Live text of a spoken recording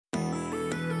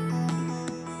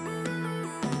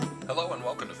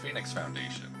Phoenix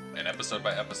Foundation, an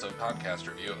episode-by-episode podcast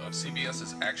review of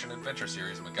CBS's action-adventure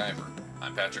series MacGyver.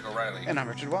 I'm Patrick O'Reilly. And I'm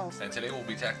Richard Wells. And today we'll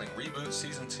be tackling Reboot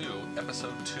Season 2,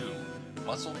 Episode 2,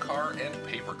 Muscle Car and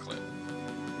Paperclip.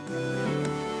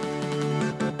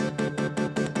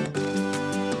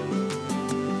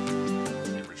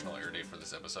 The original air date for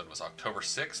this episode was October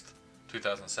 6th,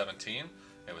 2017.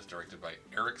 It was directed by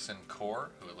Ericson Core,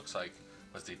 who it looks like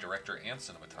was the director and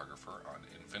cinematographer on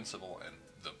Invincible and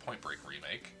the Point Break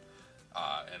remake.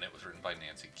 And it was written by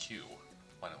Nancy Q.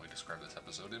 Why don't we describe this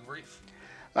episode in brief?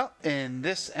 Well, in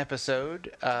this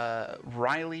episode,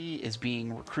 Riley is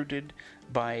being recruited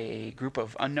by a group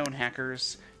of unknown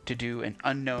hackers to do an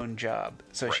unknown job.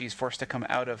 So Right. she's forced to come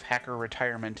out of hacker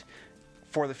retirement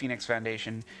for the Phoenix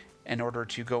Foundation in order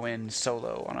to go in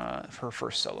solo on her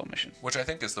first solo mission. Which I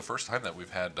think is the first time that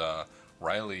we've had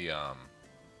Riley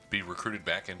be recruited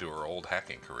back into her old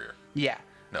hacking career. Yeah.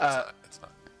 No, it's not. It's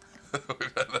not.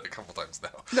 We've had that a couple times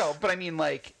now. No, but I mean,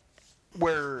 like,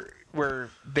 where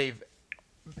they've...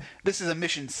 This is a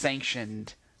mission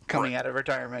sanctioned coming Right. out of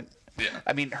retirement. Yeah.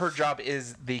 I mean, her job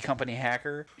is the company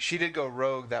hacker. She did go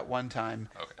rogue that one time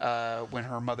when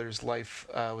her mother's life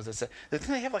was at stake. Didn't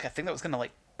they have, like, a thing that was going to,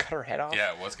 like, cut her head off?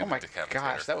 Yeah, it was going to decapitate her. Oh,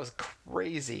 my gosh, that was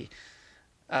crazy.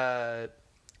 So...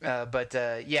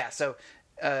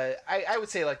 I would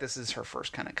say, like, this is her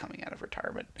first kind of coming out of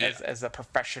retirement as a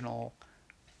professional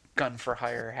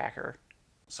gun-for-hire hacker.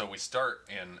 So we start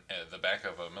in the back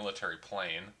of a military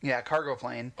plane Yeah, cargo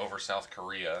plane, over South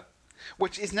Korea.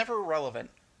 which is never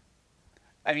relevant.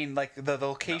 I mean, like, the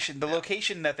location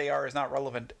location that they are is not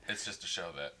relevant. It's just to show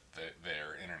that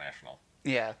they're international.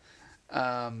 Yeah.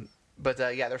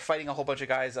 They're fighting a whole bunch of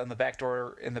guys on the back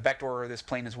door. And the back door of this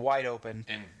plane is wide open.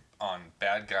 On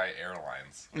Bad Guy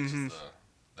Airlines, which is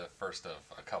the first of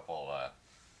a couple,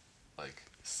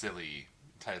 silly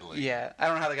titling. Yeah, I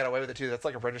don't know how they got away with it, too. That's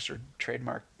like a registered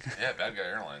trademark. Yeah, Bad Guy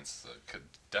Airlines could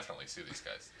definitely sue these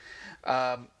guys.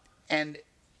 And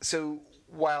so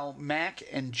while Mac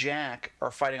and Jack are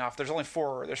fighting off, there's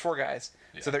four guys,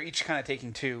 so they're each kind of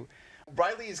taking two.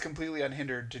 Riley is completely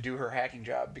unhindered to do her hacking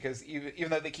job because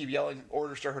even though they keep yelling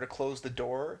orders to her to close the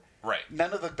door, Right.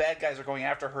 none of the bad guys are going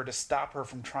after her to stop her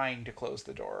from trying to close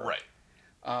the door. Right.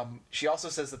 She also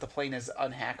says that the plane is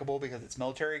unhackable because it's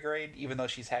military grade, even though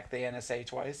she's hacked the NSA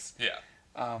twice. Yeah.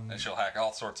 And she'll hack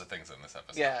all sorts of things in this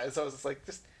episode. Yeah, so it's like,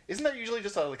 isn't there usually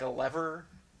just a lever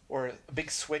or a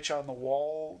big switch on the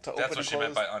wall to open and close? That's what she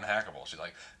meant by unhackable. She's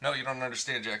like, no, you don't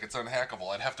understand, Jack. It's unhackable.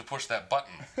 I'd have to push that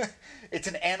button. It's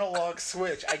an analog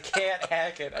switch. I can't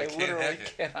hack it. I literally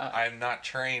cannot. I'm not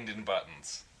trained in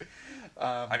buttons.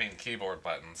 I mean keyboard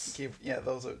buttons.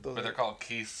 Those are. But they're called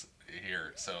keys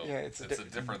here, so it's a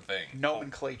different thing.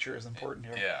 Nomenclature is important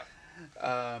here.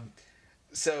 Yeah.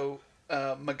 So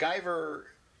MacGyver,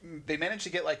 they managed to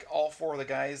get like all four of the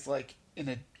guys like in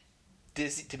a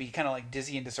dizzy to be kind of like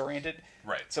dizzy and disoriented.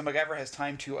 Right. So MacGyver has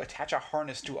time to attach a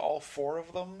harness to all four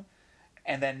of them,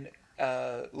 and then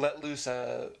let loose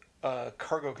a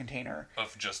cargo container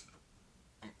Of just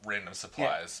random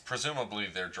supplies. Yeah. Presumably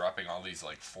they're dropping all these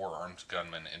like 4-armed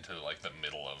gunmen into like the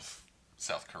middle of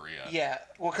South Korea. Yeah,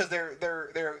 well, because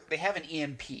they have an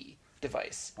EMP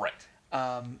device. Right.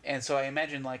 And so I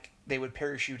imagine like they would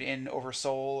parachute in over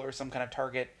Seoul or some kind of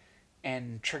target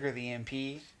and trigger the EMP.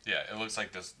 Yeah, it looks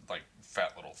like this like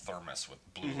fat little thermos with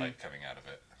blue light coming out of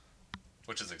it,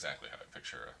 which is exactly how I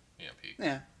picture a EMP.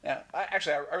 Yeah.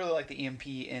 I really like the EMP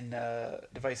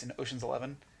device in Ocean's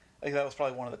 11. I think that was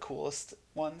probably one of the coolest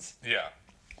ones. Yeah.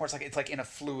 Where it's like in a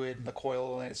fluid in the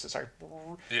coil and it's just like.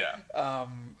 Yeah.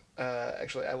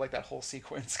 Actually, I like that whole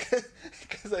sequence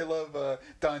because I love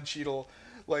Don Cheadle.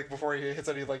 Like before he hits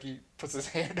it, he puts his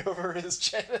hand over his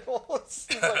genitals.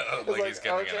 Like he's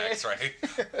getting an X-ray.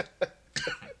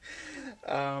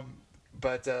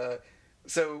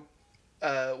 So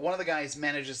one of the guys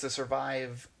manages to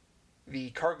survive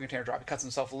the cargo container drop. He cuts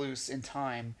himself loose in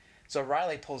time. So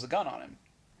Riley pulls a gun on him,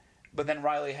 but then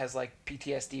Riley has like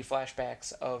PTSD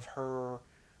flashbacks of her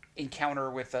encounter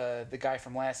with the guy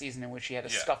from last season in which she had a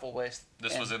scuffle with.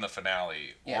 This was in the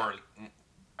finale, or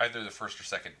either the first or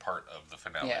second part of the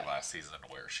finale last season,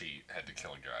 where she had to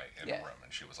kill a guy in a room,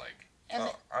 and she was like,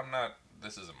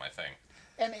 this isn't my thing.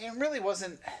 And it really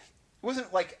wasn't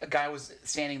like a guy was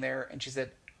standing there and she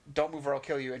said, don't move or I'll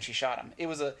kill you, and she shot him.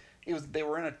 They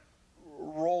were in a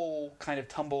roll kind of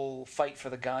tumble fight for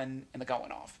the gun, and the gun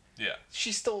went off. Yeah.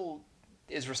 She still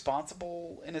is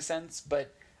responsible in a sense,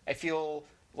 but I feel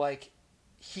like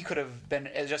he could have been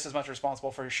just as much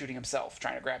responsible for shooting himself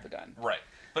trying to grab the gun. Right.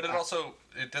 But it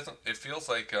feels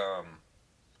like,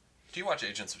 do you watch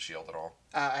Agents of S.H.I.E.L.D. at all?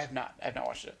 I have not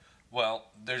watched it. Well,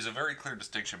 there's a very clear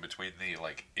distinction between the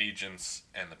like agents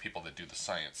and the people that do the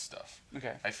science stuff.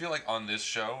 Okay. I feel like on this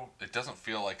show, it doesn't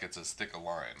feel like it's as thick a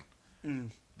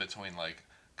line between like,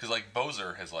 because like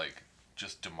Bozer has like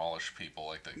just demolished people.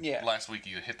 Like last week,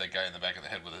 you hit that guy in the back of the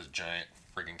head with his giant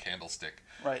friggin' candlestick.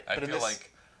 Right. I feel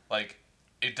like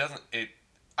it doesn't it.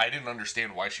 I didn't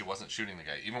understand why she wasn't shooting the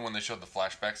guy. Even when they showed the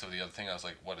flashbacks of the other thing, I was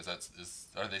like, "What is that?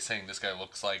 Are they saying this guy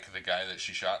looks like the guy that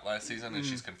she shot last season?" And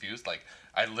she's confused. Like,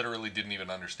 I literally didn't even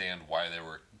understand why they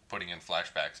were putting in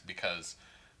flashbacks because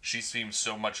she seems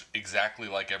so much exactly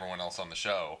like everyone else on the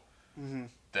show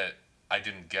that I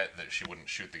didn't get that she wouldn't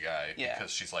shoot the guy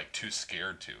because she's like too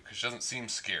scared to. Because she doesn't seem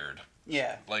scared.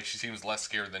 Yeah. Like she seems less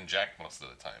scared than Jack most of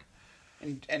the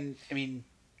time. And I mean,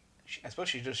 I suppose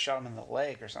she just shot him in the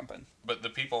leg or something. But the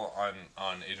people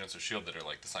on Agents of S.H.I.E.L.D. that are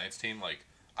like the science team, like,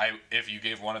 if you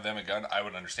gave one of them a gun, I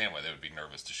would understand why they would be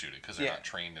nervous to shoot it, because they're not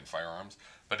trained in firearms.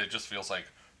 But it just feels like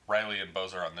Riley and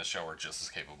Bozer on this show are just as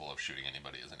capable of shooting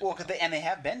anybody as anyone else. Well, they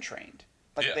have been trained.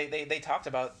 Like, they talked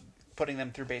about putting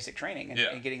them through basic training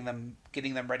and getting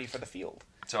them ready for the field.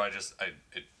 So it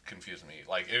confused me.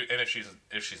 Like, and if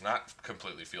she's not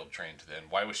completely field trained, then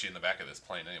why was she in the back of this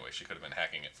plane anyway? She could have been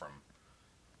hacking it from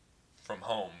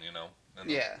home, you know,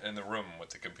 in the room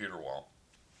with the computer wall.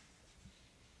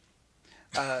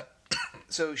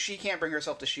 So she can't bring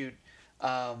herself to shoot.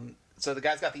 So the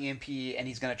guy's got the EMP and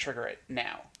he's going to trigger it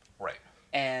now. Right.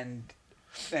 And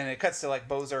it cuts to like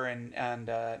Bozer and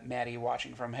Maddie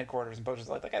watching from headquarters, and Bozer's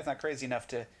like, that guy's not crazy enough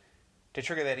to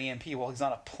trigger that EMP. Well, he's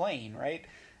on a plane, right?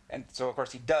 And so of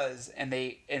course he does, and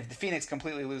the Phoenix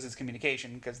completely loses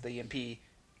communication because the EMP,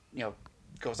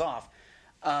 goes off.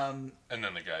 And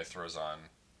then the guy throws on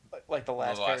like the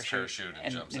last parachute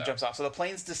and jumps off. So the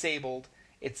plane's disabled.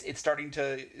 It's starting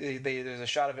to. There's a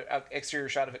shot of it, exterior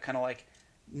shot of it, kind of like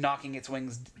knocking its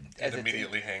wings. It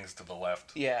immediately hangs to the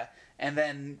left. Yeah, and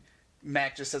then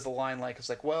Mac just says a line like, "It's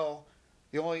like, well,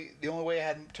 the only way I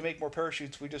had to make more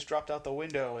parachutes, we just dropped out the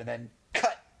window," and then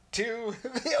cut to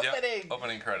the opening.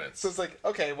 Opening credits. So it's like,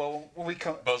 okay, well, when we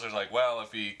come... Bozer's like, well,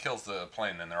 if he kills the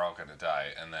plane, then they're all going to die.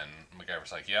 And then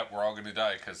MacGyver's like, yep, we're all going to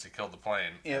die because he killed the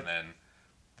plane. Yep. And then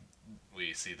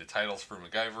we see the titles for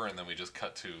MacGyver, and then we just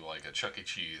cut to, like, a Chuck E.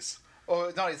 Cheese.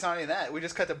 Oh, no, it's not even that. We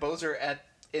just cut to Bozer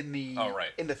in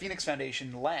the Phoenix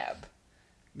Foundation lab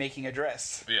making a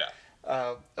dress. Yeah.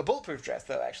 A bulletproof dress,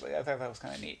 though, actually. I thought that was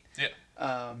kind of neat.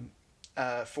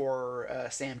 Yeah. For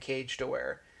Sam Cage to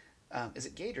wear. Is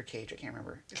it Gage or Cage? I can't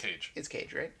remember. Cage. It's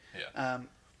Cage, right? Yeah.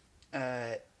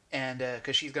 And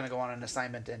because she's going to go on an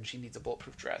assignment and she needs a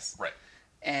bulletproof dress. Right.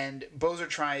 And Bozer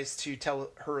tries to tell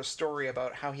her a story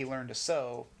about how he learned to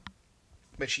sew,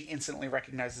 but she instantly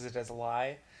recognizes it as a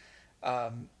lie.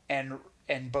 And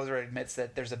Bozer admits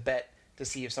that there's a bet to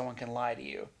see if someone can lie to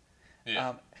you.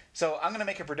 Yeah. So I'm going to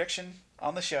make a prediction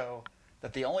on the show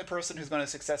that the only person who's going to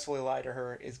successfully lie to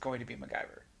her is going to be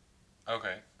MacGyver.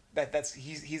 Okay.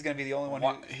 He's going to be the only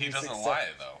one he doesn't lie,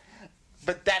 though.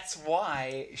 But that's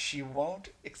why she won't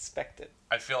expect it.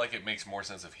 I feel like it makes more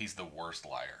sense if he's the worst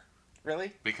liar.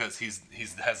 Really? Because he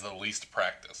has the least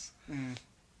practice. Mm.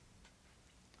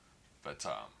 But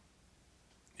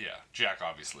yeah, Jack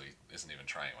obviously isn't even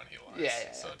trying when he lies.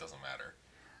 Yeah. So it doesn't matter.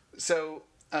 So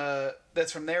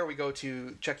that's from there we go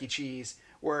to Chuck E. Cheese,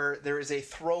 where there is a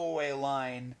throwaway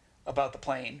line about the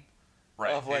plane.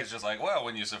 Right. He's just like, well,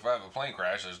 when you survive a plane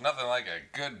crash, there's nothing like a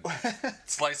good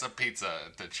slice of pizza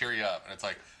to cheer you up. And it's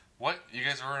like, what? You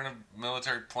guys were in a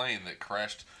military plane that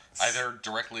crashed either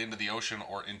directly into the ocean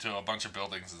or into a bunch of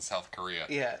buildings in South Korea.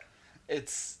 Yeah.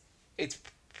 It's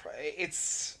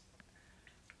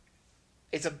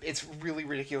really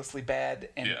ridiculously bad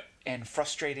and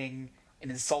frustrating and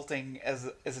insulting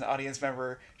as an audience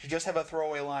member to just have a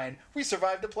throwaway line. We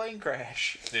survived a plane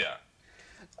crash. Yeah.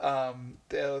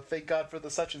 Thank God for the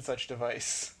such and such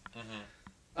device.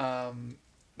 Mm-hmm.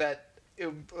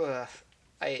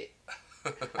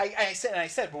 I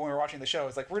said when we were watching the show,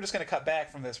 it's like, we're just going to cut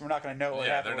back from this. We're not going to know what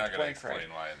happened with the plane crash. They're not going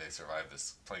to explain why they survived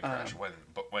this plane crash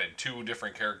when two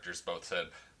different characters both said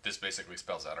this basically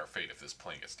spells out our fate if this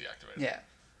plane gets deactivated.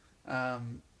 Yeah.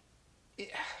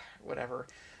 Whatever.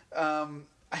 I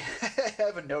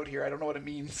have a note here. I don't know what it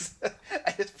means.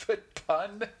 I just put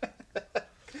pun.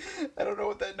 I don't know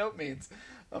what that note means.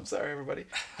 I'm sorry, everybody.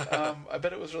 I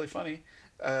bet it was really funny.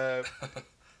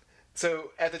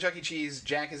 So at the Chuck E. Cheese,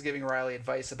 Jack is giving Riley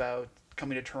advice about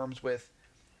coming to terms with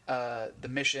the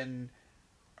mission,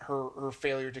 her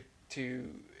failure to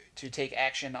take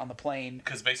action on the plane.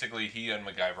 Because basically he and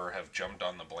MacGyver have jumped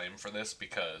on the blame for this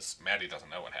because Maddie doesn't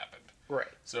know what happened. Right.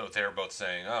 So they're both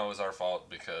saying, oh, it was our fault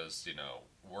because,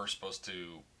 we're supposed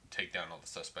to take down all the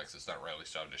suspects. It's not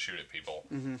Riley's job to shoot at people.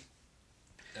 Mm-hmm.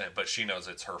 But she knows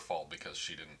it's her fault because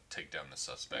she didn't take down the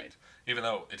suspect. Right. Even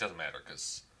though it doesn't matter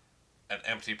because an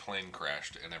empty plane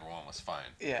crashed and everyone was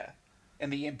fine. Yeah.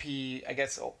 And the EMP, I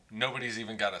guess... Nobody's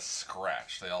even got a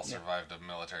scratch. They all survived a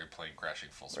military plane crashing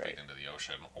full speed into the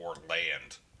ocean or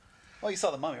land. Well, you saw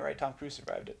The Mummy, right? Tom Cruise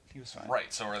survived it. He was fine.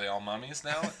 Right, so are they all mummies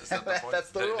now? Is that the point? That's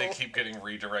the rule. They keep getting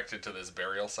redirected to this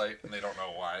burial site and they don't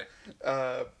know why.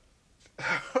 Oh,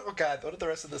 God. What if the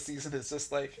rest of the season is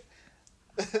just like...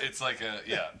 It's like a...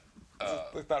 Yeah.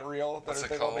 It's not real. What's it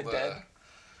They've all called? been dead.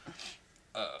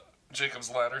 Jacob's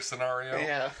Ladder scenario.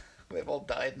 Yeah. They've all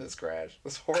died in this crash.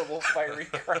 This horrible, fiery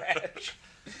crash.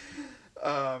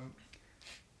 I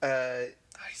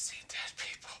see dead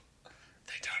people.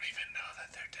 They don't even know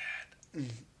that they're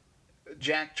dead.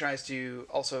 Jack tries to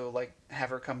also, like,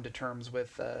 have her come to terms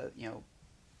with,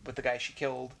 with the guy she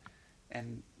killed,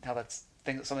 and how that's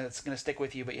something that's going to stick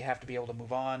with you, but you have to be able to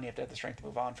move on. You have to have the strength to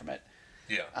move on from it.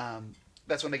 Yeah.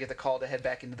 That's when they get the call to head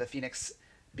back into the Phoenix,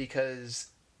 because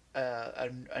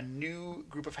a new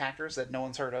group of hackers that no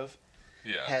one's heard of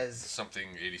has... Something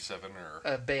 87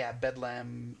 or...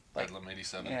 Bedlam... Bedlam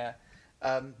 87. Yeah.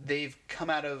 They've come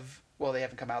out of... Well, they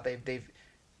haven't come out. They've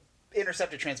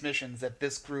intercepted transmissions that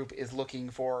this group is looking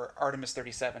for Artemis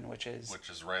 37, which is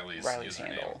Riley's username.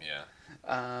 handle.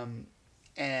 Yeah.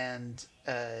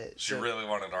 She So really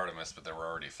wanted Artemis, but there were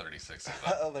already 36 of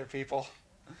them. other people.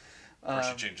 Or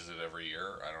she changes it every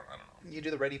year. I don't know. You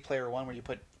do the Ready Player One where you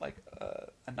put like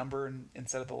a number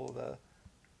instead of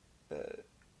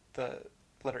the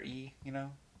letter E. You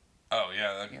know. Oh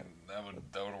yeah,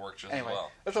 that would work just Anyway, as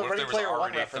well. that's a What if Ready there was Player One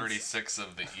already reference. 36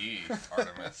 of the E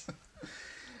Artemis?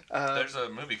 There's a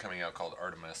movie coming out called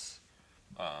Artemis.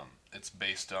 It's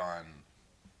based on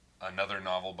another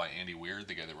novel by Andy Weir,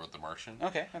 the guy that wrote The Martian.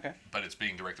 Okay. But it's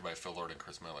being directed by Phil Lord and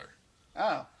Chris Miller.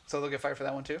 Oh, so they'll get fired for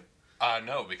that one too?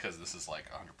 No, because this is like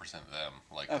 100% them.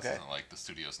 Like, this isn't like the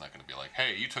studio's not going to be like,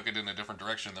 hey, you took it in a different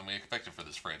direction than we expected for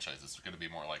this franchise. It's going to be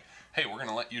more like, hey, we're going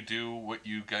to let you do what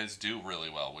you guys do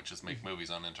really well, which is make movies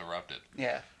uninterrupted.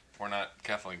 Yeah. We're not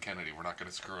Kathleen Kennedy. We're not going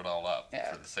to screw it all up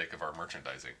for the sake of our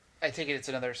merchandising. I take it it's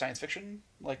another science fiction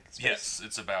space? Yes,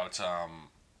 it's about a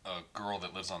girl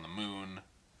that lives on the moon.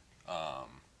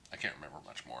 I can't remember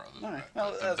much more other than that.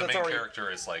 Well, the main character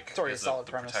is like a solid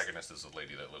the premise. protagonist is a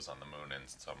lady that lives on the moon in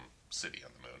some city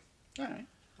on the moon. All right,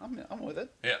 I'm with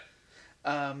it. Yeah.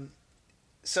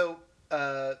 So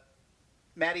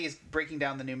Maddie is breaking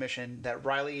down the new mission that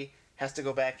Riley has to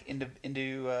go back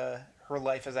into her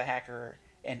life as a hacker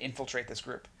and infiltrate this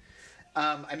group.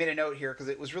 I made a note here because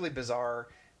it was really bizarre.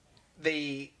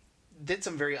 They did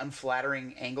some very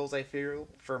unflattering angles, I feel,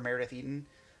 for Meredith Eden,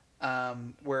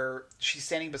 where she's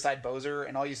standing beside Bozer,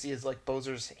 and all you see is like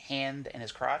Bozer's hand and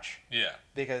his crotch. Yeah.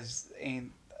 Because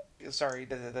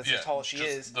that's as tall as she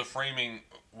is. The framing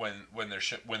when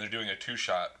they're doing a two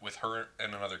shot with her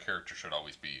and another character should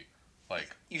always be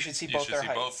like you should see both their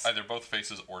heights. Either both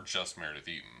faces or just Meredith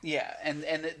Eden. Yeah, and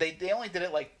they only did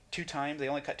it like 2 times. They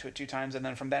only cut to it 2 times, and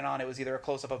then from then on, it was either a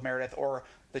close up of Meredith or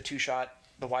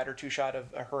the wider 2-shot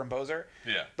of her and Bozer.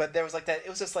 Yeah. But there was like that. It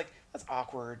was just like that's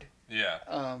awkward.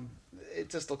 Yeah. It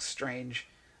just looks strange,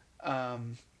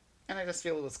 and I just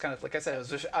feel it was kind of like I said. It was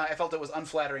just, I felt it was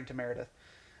unflattering to Meredith.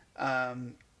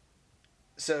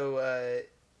 So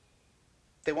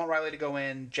they want Riley to go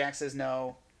in. Jack says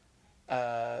no.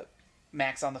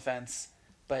 Mac's on the fence,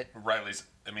 but Riley's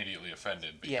immediately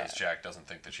offended because Jack doesn't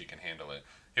think that she can handle it.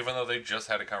 Even though they just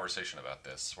had a conversation about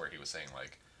this where he was saying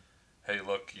like, hey,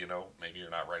 look, maybe you're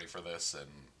not ready for this, and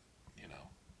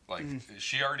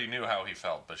she already knew how he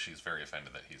felt, but she's very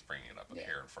offended that he's bringing it up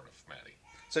here in front of Maddie.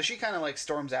 So she kind of like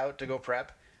storms out to go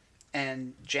prep,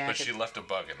 and Jack. But she left a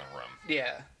bug in the room.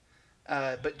 Yeah,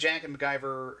 but Jack and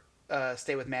MacGyver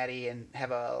stay with Maddie and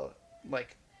have a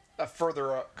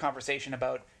further conversation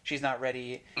about she's not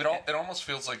ready. It almost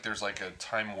feels like there's like a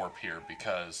time warp here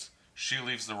because she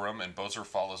leaves the room and Bozer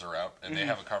follows her out and they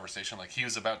have a conversation like he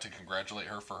was about to congratulate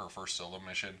her for her first solo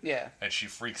mission. Yeah. And she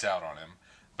freaks out on him.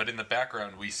 But in the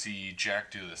background we see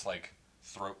Jack do this like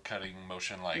throat cutting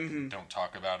motion like don't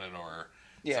talk about it or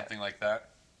something like that.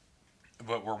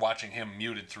 But we're watching him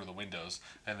muted through the windows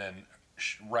and then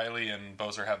Riley and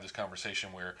Bozer have this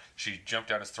conversation where she jumped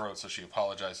down his throat, so she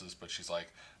apologizes, but she's like,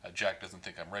 Jack doesn't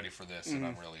think I'm ready for this, and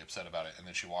I'm really upset about it. And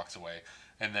then she walks away,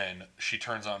 and then she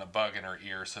turns on a bug in her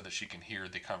ear so that she can hear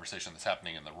the conversation that's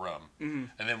happening in the room.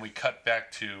 And then we cut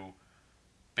back to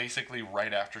basically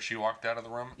right after she walked out of the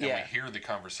room, and we hear the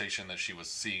conversation that she was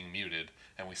seeing muted,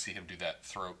 and we see him do that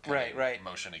throat cutting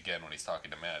motion again when he's talking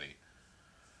to Maddie.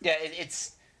 Yeah,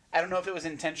 it's... I don't know if it was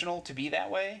intentional to be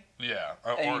that way. Yeah,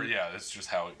 it's just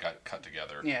how it got cut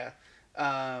together. Yeah,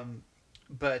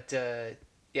 but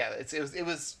yeah, it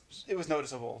was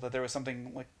noticeable that there was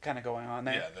something like kind of going on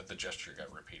there. Yeah, that the gesture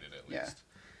got repeated at least. Yeah.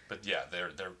 But yeah,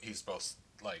 he's both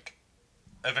like,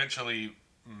 eventually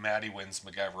Maddie wins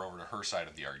MacGyver over to her side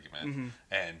of the argument,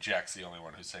 and Jack's the only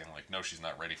one who's saying like, no, she's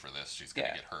not ready for this. She's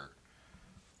gonna get hurt.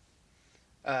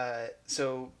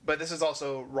 But this is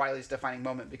also Riley's defining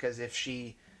moment, because if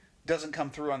she doesn't come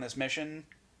through on this mission,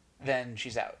 then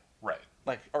she's out. Right.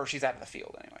 Or she's out of the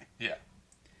field anyway.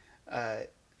 Yeah.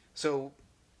 So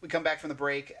we come back from the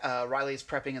break. Riley's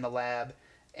prepping in the lab,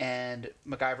 and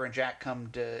MacGyver and Jack come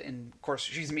to. And of course,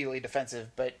 she's immediately defensive,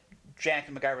 but Jack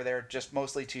and MacGyver there just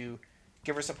mostly to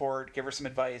give her support, give her some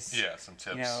advice. Yeah, some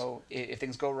tips. You know, if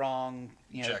things go wrong,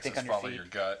 Jack think says on your follow feet. your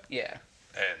gut. Yeah.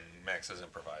 And Max says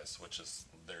improvise, which is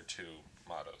their two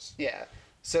mottos. Yeah.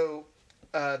 So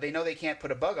they know they can't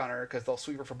put a bug on her because they'll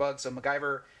sweep her for bugs. So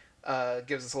MacGyver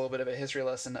gives us a little bit of a history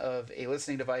lesson of a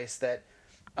listening device that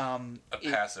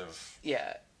passive.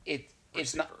 Yeah,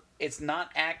 it's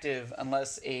not active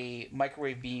unless a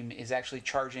microwave beam is actually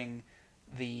charging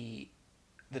the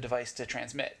device to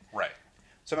transmit. Right.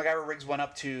 So MacGyver rigs one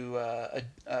up to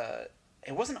it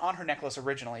wasn't on her necklace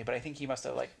originally, but I think he must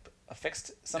have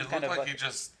affixed some kind of. It looked like he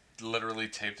just literally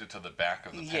taped it to the back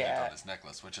of the pendant on his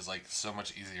necklace, which is so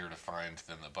much easier to find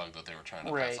than the bug that they were trying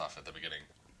to pass off at the beginning.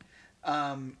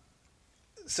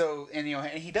 So and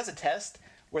he does a test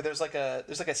where there's like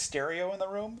a stereo in the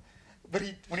room, but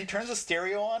when he turns the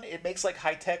stereo on, it makes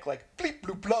high tech bleep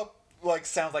bloop blop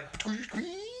sounds like.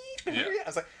 Yeah. I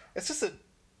was like, it's just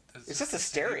a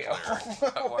stereo.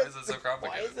 Why is it so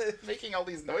complicated? Why is it making all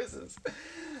these noises?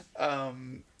 So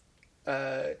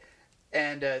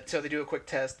they do a quick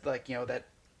test, that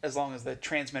as long as the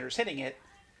transmitter's hitting it,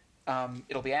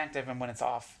 it'll be active, and when it's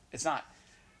off, it's not.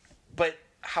 But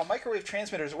how microwave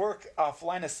transmitters work off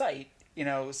line of sight,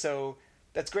 so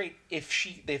that's great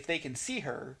if they can see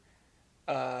her.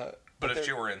 But if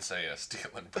she were in, say, a steel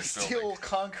and brick building,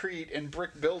 concrete and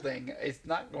brick building, it's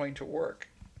not going to work.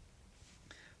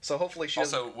 So hopefully she.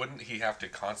 Also, wouldn't he have to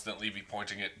constantly be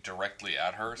pointing it directly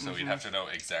at her? So he'd have to know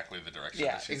exactly the direction.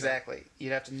 Yeah, exactly.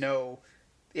 You'd have to know.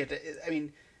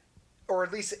 Or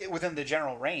at least within the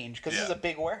general range, because this is a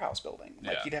big warehouse building.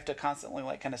 You'd have to constantly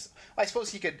kind of. I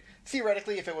suppose he could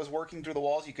theoretically, if it was working through the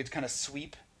walls, you could kind of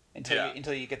sweep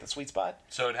until you get the sweet spot.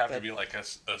 So it'd have to be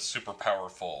a super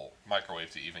powerful microwave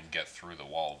to even get through the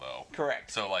wall, though.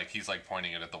 Correct. So he's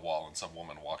pointing it at the wall, and some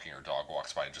woman walking her dog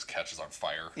walks by and just catches on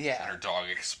fire. Yeah. And her dog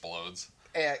explodes.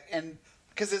 And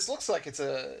because this looks like it's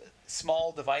a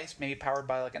small device, maybe powered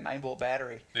by a 9-volt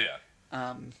battery. Yeah.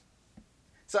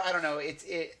 So I don't know.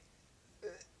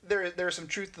 There's some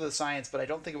truth to the science, but I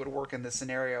don't think it would work in this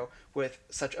scenario with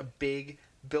such a big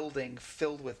building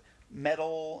filled with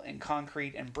metal and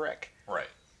concrete and brick. Right.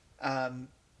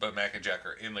 But Mac and Jack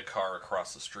are in the car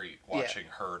across the street watching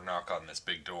her knock on this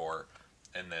big door,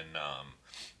 and then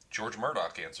George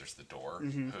Murdoch answers the door,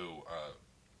 who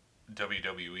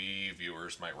WWE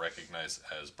viewers might recognize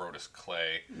as Brodus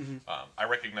Clay. I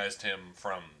recognized him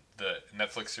from the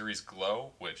Netflix series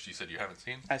Glow, which you said you haven't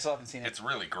seen. I still haven't seen it. It's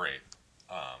really great.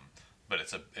 But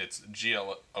it's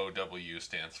GLOW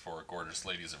stands for Gorgeous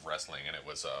Ladies of Wrestling, and it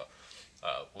was a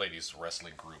ladies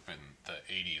wrestling group in the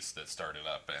 80s that started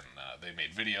up, and they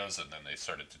made videos, and then they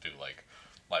started to do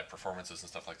live performances and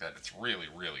stuff like that. It's really,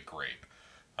 really great.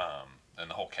 And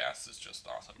the whole cast is just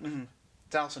awesome.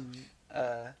 It's Alison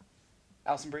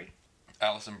Brie?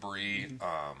 Alison Brie,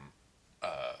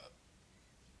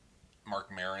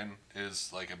 Mark Maron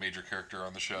is a major character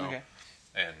on the show. Okay.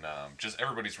 And just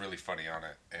everybody's really funny on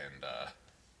it, and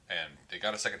they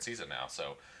got a second season now,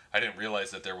 so I didn't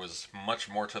realize that there was much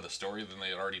more to the story than they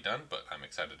had already done, but I'm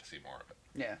excited to see more of it.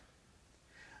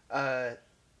 Yeah.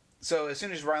 So as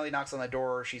soon as Riley knocks on the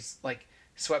door, she's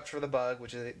swept for the bug,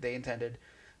 which they intended,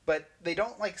 but they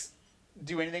don't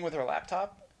do anything with her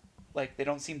laptop. They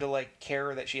don't seem to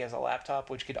care that she has a laptop,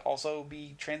 which could also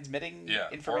be transmitting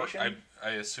information. Or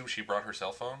I assume she brought her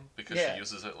cell phone because she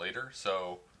uses it later.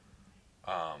 So,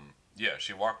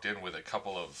 she walked in with a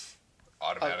couple of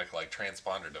automatic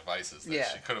transponder devices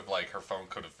that she could have her phone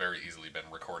could have very easily been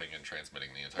recording and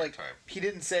transmitting the entire time. He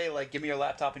didn't say give me your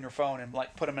laptop and your phone and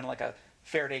put them in a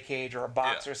Faraday cage or a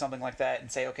box or something like that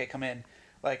and say okay, come in.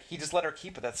 He just let her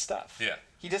keep that stuff. Yeah.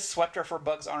 He just swept her for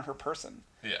bugs on her person.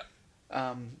 Yeah.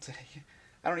 I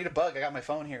don't need a bug. I got my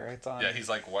phone here. It's on. Yeah, he's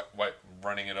what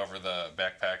running it over the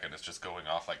backpack and it's just going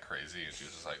off like crazy. And she's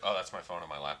just oh, that's my phone and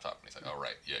my laptop. And he's oh,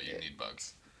 right. Yeah, you need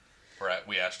bugs.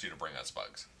 We asked you to bring us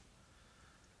bugs.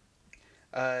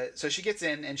 So she gets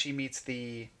in and she meets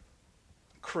the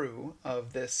crew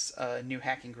of this new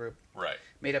hacking group. Right.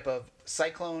 Made up of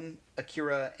Cyclone,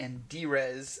 Akira, and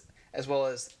D-Rez as well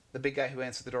as the big guy who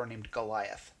answered the door named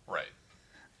Goliath. Right.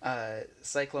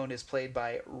 Cyclone is played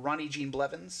by Ronnie Jean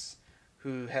Blevins,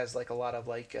 who has like a lot of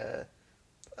like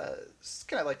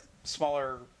kind of like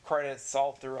smaller credits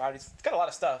all throughout. He's got a lot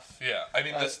of stuff. Yeah, I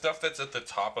mean the stuff that's at the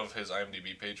top of his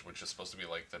IMDb page, which is supposed to be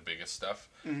like the biggest stuff,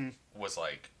 was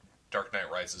like Dark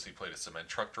Knight Rises. He played a cement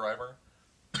truck driver,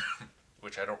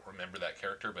 which I don't remember that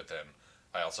character, but then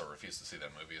I also refused to see that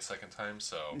movie a second time.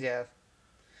 So yeah,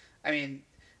 I mean,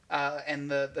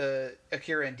 and the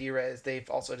Akira and D-Rez, they've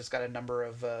also just got a number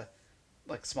of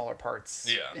like smaller parts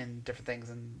in different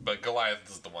things. But Goliath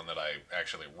is the one that I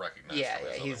actually recognize. Yeah, from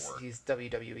his he's other work. he's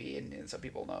WWE, and so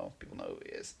people know who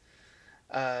he is.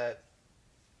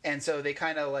 And so they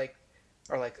kind of like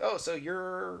are like, oh, so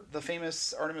you're the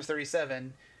famous Artemis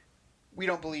 37. We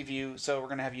don't believe you, so we're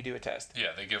gonna have you do a test.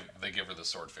 Yeah, they give her the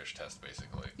swordfish test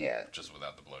basically. Yeah, just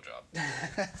without the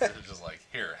blowjob. They're just like,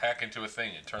 here, hack into a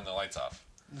thing and turn the lights off.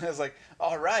 I was like,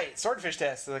 all right, swordfish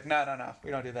test. They're like, no,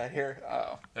 we don't do that here.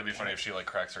 Oh, that'd be funny if she like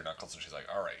cracks her knuckles and she's like,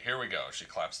 all right, here we go. She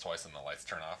claps twice and the lights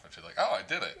turn off and she's like, oh, I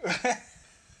did it.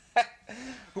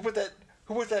 Who put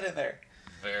that in there?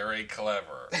 Very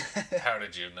clever. How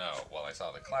did you know? Well, I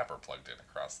saw the clapper plugged in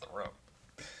across the room.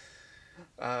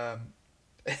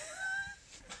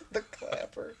 The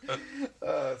clapper.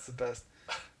 Oh, it's the best.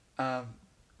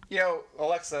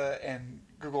 Alexa and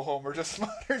Google Home are just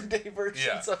modern day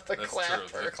versions of the clapper.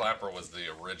 True. The clapper was the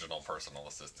original personal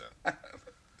assistant.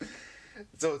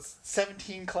 So it's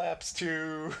 17 claps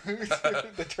to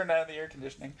turn on the air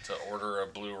conditioning. To order a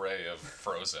Blu-ray of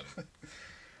Frozen.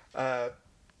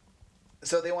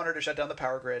 So they want her to shut down the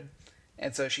power grid,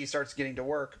 and so she starts getting to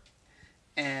work,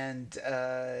 and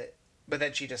but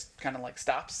then she just kind of like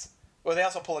stops. Well, they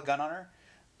also pull a gun on her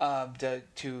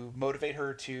to motivate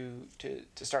her to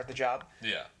start the job.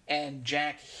 Yeah. And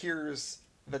Jack hears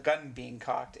the gun being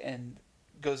cocked and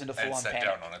goes into full-on panic. And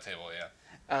set down on a table,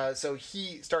 yeah. So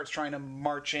he starts trying to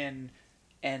march in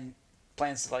and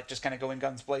plans to like just kind of go in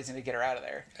guns blazing to get her out of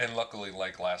there. And luckily,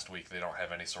 like last week, they don't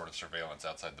have any sort of surveillance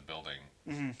outside the building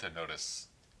to notice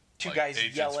two guys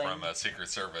agents yelling from a Secret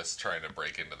Service trying to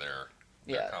break into their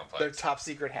complex. Their top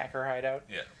secret hacker hideout.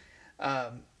 Yeah.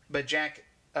 But Jack,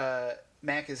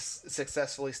 Mac is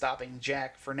successfully stopping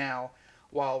Jack for now,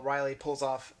 while Riley pulls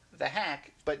off the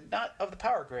hack, but not of the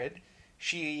power grid.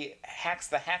 She hacks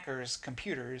the hackers'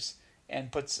 computers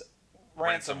and puts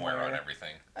ransomware on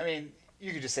everything. I mean,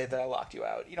 you could just say that I locked you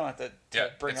out. You don't have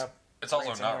to bring up. It's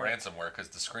also not ransomware because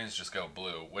the screens just go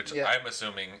blue, which I'm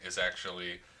assuming is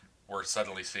actually we're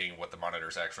suddenly seeing what the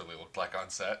monitors actually looked like on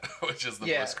set, which is the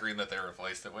blue screen that they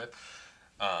replaced it with.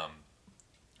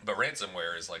 But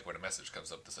ransomware is like when a message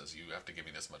comes up that says you have to give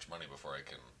me this much money before I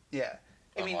can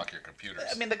unlock your computers.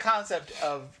 I mean, the concept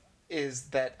is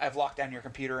that I've locked down your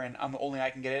computer and only I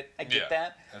can get it. I get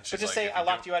that. But just like, say I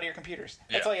locked you out of your computers.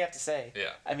 That's all you have to say.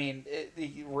 Yeah. I mean,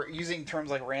 we're using terms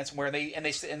like ransomware.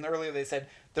 And earlier they said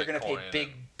they're going to pay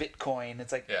big Bitcoin.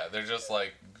 It's like they're just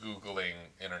like Googling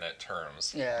internet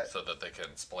terms so that they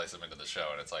can splice them into the show,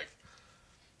 and it's like,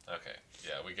 okay,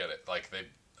 yeah, we get it. Like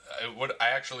I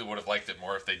actually would have liked it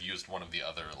more if they'd used one of the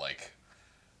other like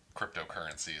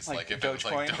cryptocurrencies, like if Dogecoin? it was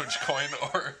like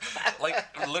Dogecoin or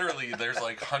like literally there's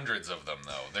like hundreds of them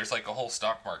though. There's like a whole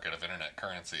stock market of internet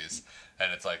currencies,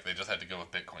 and it's like they just had to go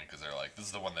with Bitcoin because they're like this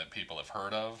is the one that people have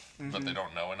heard of but they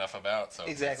don't know enough about. So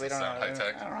exactly, it's sound high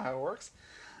tech. I don't know how it works.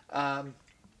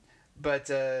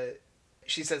 But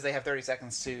she says they have 30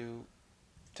 seconds to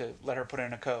let her put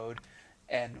in a code,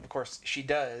 and of course she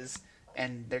does,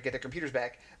 and they get their computers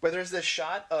back. But there's this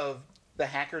shot of the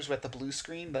hackers with the blue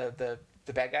screen, the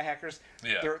bad guy hackers.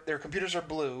 Yeah. Their computers are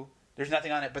blue. There's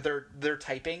nothing on it, but they're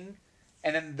typing,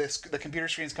 and then the computer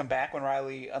screens come back when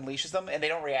Riley unleashes them, and they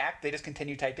don't react. They just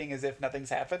continue typing as if nothing's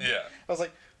happened. Yeah. I was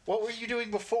like, what were you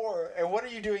doing before, and what are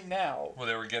you doing now? Well,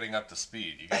 they were getting up to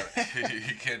speed.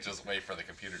 You can't just wait for the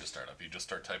computer to start up. You just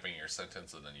start typing your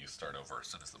sentence, and then you start over as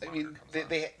soon as the monitor comes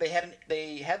on.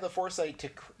 They had the foresight to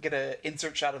get an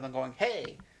insert shot of them going,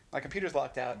 "Hey, my computer's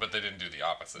locked out." But they didn't do the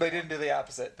opposite. They didn't do the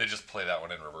opposite. They just play that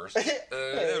one in reverse.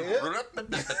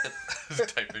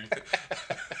 Typing.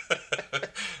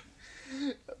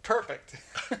 Perfect.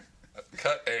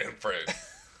 Cut and frame.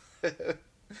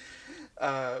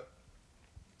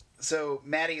 So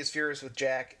Maddie is furious with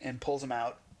Jack and pulls him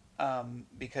out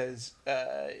because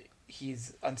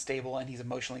he's unstable and he's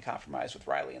emotionally compromised with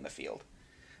Riley in the field.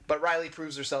 But Riley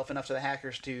proves herself enough to the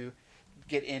hackers to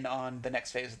get in on the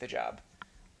next phase of the job.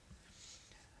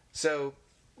 So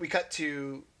we cut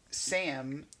to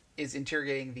Sam is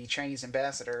interrogating the Chinese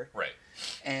ambassador. Right.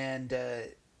 And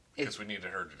because we needed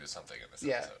her to do something in this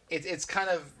Yeah, episode. it's kind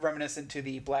of reminiscent to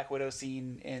the Black Widow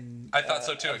scene in. I thought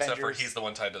so too, Avengers. except for he's the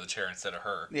one tied to the chair instead of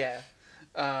her. Yeah,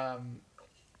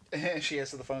 she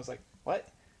answers the phone. Is like, "What?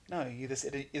 No, this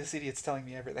idiot's telling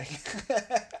me everything."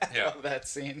 I love that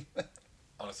scene.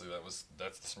 Honestly,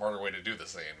 that's the smarter way to do the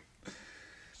scene.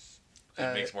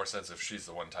 It makes more sense if she's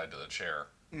the one tied to the chair,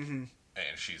 and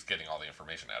she's getting all the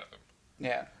information out of him.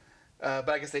 Yeah, but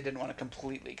I guess they didn't want to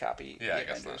completely copy. Yeah, the I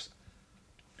guess Avengers. not.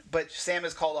 But Sam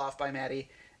is called off by Maddie,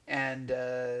 and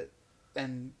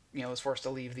is forced to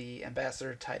leave the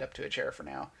ambassador tied up to a chair for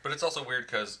now. But it's also weird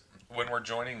because when we're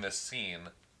joining this scene,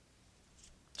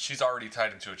 she's already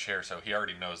tied into a chair, so he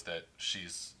already knows that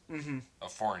she's a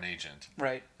foreign agent.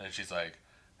 Right. And she's like,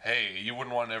 "Hey, you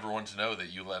wouldn't want everyone to know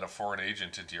that you let a foreign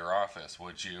agent into your office,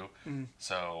 would you?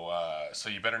 So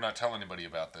you better not tell anybody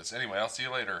about this. Anyway, I'll see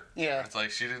you later." Yeah. And it's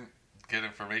like she didn't get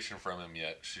information from him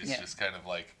yet. She's just kind of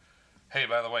like, "Hey,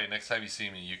 by the way, next time you see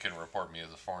me, you can report me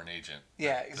as a foreign agent."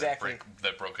 Yeah, exactly.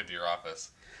 That broke into your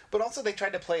office. But also, they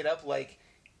tried to play it up like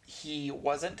he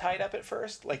wasn't tied up at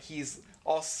first. Like he's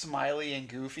all smiley and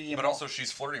goofy. But also,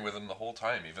 she's flirting with him the whole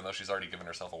time, even though she's already given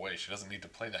herself away. She doesn't need to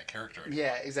play that character anymore.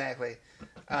 Yeah, exactly.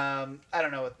 I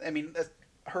don't know. I mean,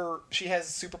 she has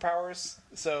superpowers,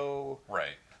 so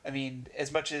Right. I mean,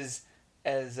 as much as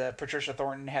Patricia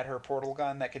Thornton had her portal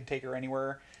gun that could take her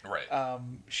anywhere. Right.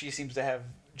 She seems to have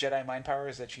Jedi mind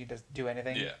powers that she does do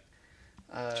anything.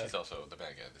 Yeah. She's also the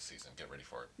bad guy this season. Get ready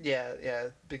for it. Yeah,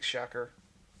 big shocker.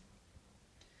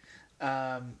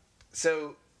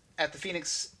 So at the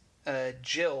Phoenix,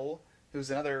 Jill, who's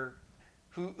another,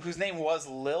 whose name was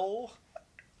Lil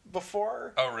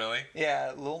before. Oh, really?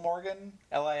 Yeah, Lil Morgan,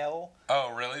 Lil.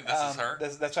 Oh, really? This is her?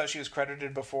 That's how she was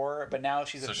credited before, but now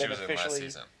she's So been she was officially. in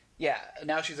last season. Yeah,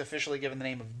 now she's officially given the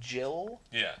name of Jill.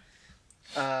 Yeah.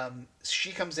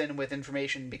 She comes in with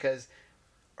information because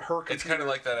her computer... It's kind of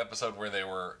like that episode where they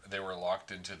were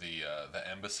locked into the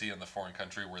embassy in the foreign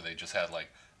country where they just had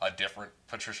like a different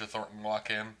Patricia Thornton walk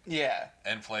in. Yeah.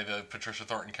 And play the Patricia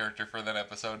Thornton character for that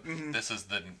episode. Mm-hmm. This is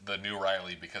the new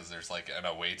Riley because there's like an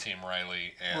away team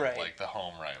Riley and like the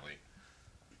home Riley.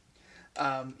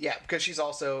 Yeah, because she's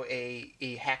also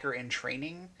a hacker in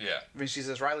training. Yeah. I mean, she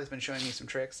says, Riley's been showing me some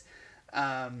tricks.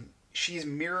 She's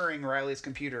mirroring Riley's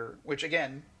computer, which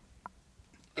again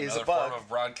is another a bug. form of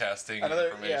broadcasting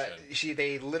information. Yeah,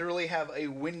 they literally have a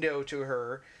window to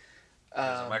her.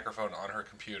 There's a microphone on her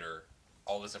computer.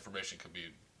 All this information could be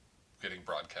getting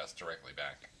broadcast directly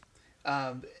back.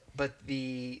 But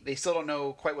they still don't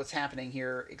know quite what's happening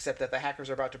here, except that the hackers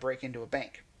are about to break into a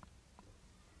bank.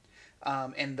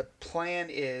 And the plan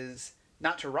is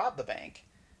not to rob the bank.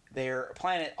 Their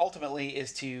plan ultimately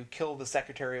is to kill the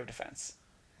Secretary of Defense.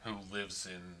 Who lives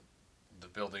in the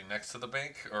building next to the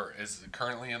bank? Or is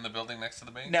currently in the building next to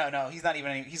the bank? No, he's not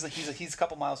even... He's a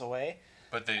couple miles away.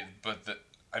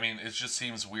 I mean, it just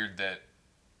seems weird that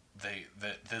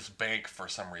this bank, for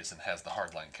some reason, has the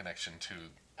hardline connection to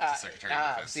the Secretary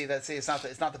of Defense. See,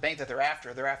 it's not the bank that they're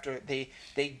after. They're after... They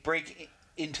break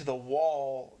into the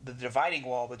wall, the dividing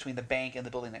wall between the bank and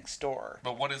the building next door.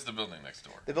 But what is the building next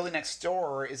door? The building next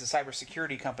door is a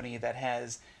cybersecurity company that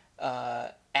has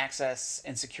access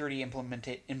and security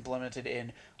implemented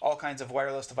in all kinds of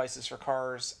wireless devices for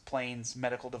cars, planes,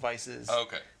 medical devices. Oh,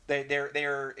 okay.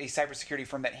 They're a cybersecurity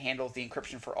firm that handles the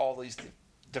encryption for all these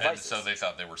devices. And so they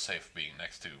thought they were safe being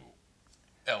next to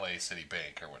LA City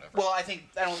Bank or whatever. Well, I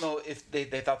don't know if they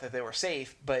thought that they were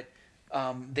safe, but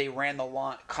they ran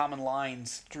the common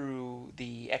lines through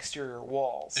the exterior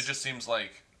walls. It just seems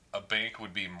like a bank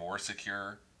would be more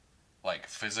secure, like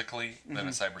physically, than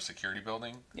a cybersecurity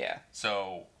building. Yeah.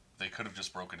 So they could have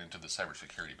just broken into the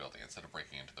cybersecurity building instead of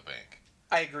breaking into the bank.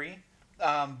 I agree,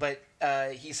 but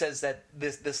he says that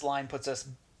this line puts us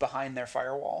behind their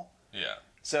firewall. Yeah.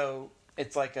 So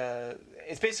it's like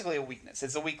it's basically a weakness.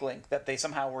 It's a weak link that they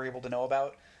somehow were able to know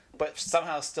about, but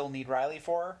somehow still need Riley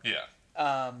for.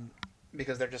 Yeah.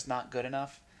 Because they're just not good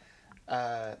enough.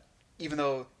 Even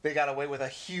though they got away with a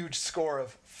huge score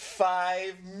of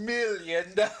 $5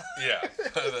 million. Yeah.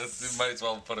 You might as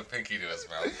well put a pinky to his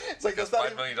mouth. It's like, because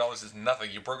 $5 million is nothing.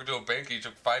 You broke into a bank, you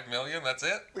took $5 million, that's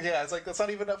it? Yeah, it's like, that's not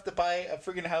even enough to buy a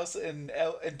freaking house in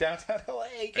downtown LA.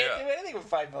 You can't do anything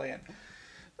with $5 million.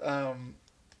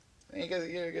 I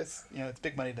guess it's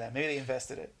big money to them. Maybe they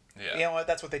invested it. Yeah. You know what?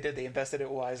 That's what they did. They invested it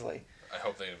wisely. I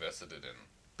hope they invested it in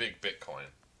big Bitcoin.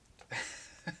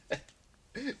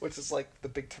 Which is like the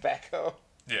big tobacco.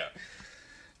 Yeah.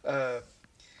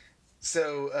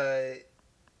 So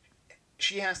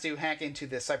she has to hack into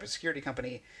the cybersecurity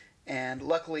company, and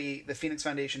luckily the Phoenix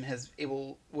Foundation has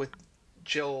able with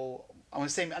Jill. I'm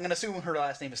gonna assume her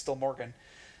last name is still Morgan.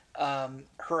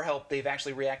 her help, they've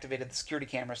actually reactivated the security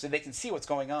camera so they can see what's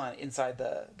going on inside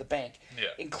the bank,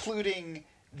 including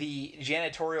the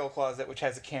janitorial closet, which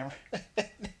has a camera.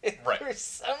 Right. For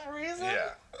some reason. Yeah.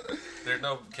 There's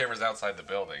no cameras outside the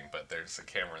building, but there's a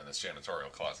camera in this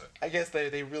janitorial closet. I guess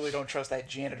they really don't trust that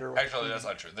janitor. Actually, that's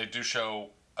not true. They do show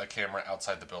a camera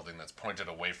outside the building that's pointed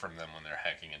away from them when they're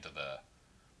hacking into the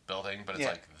building, but it's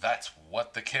like, that's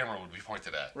what the camera would be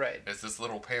pointed at. Right. It's this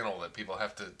little panel that people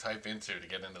have to type into to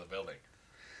get into the building.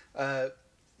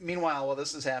 Meanwhile, while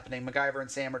this is happening, MacGyver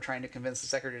and Sam are trying to convince the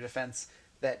Secretary of Defense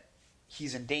that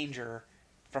he's in danger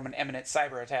from an imminent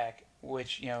cyber attack,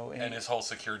 which, and his whole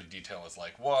security detail is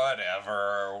like,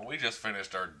 whatever, we just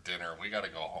finished our dinner, we gotta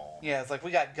go home. Yeah, it's like,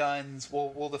 we got guns,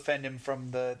 we'll defend him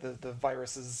from the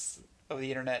viruses of the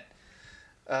internet.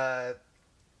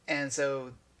 And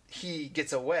so he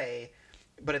gets away,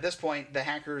 but at this point, the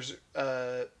hackers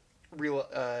have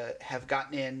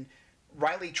gotten in.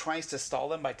 Riley tries to stall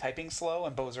them by typing slow,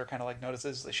 and Bozer kind of like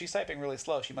notices that she's typing really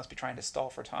slow. She must be trying to stall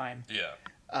for time. Yeah.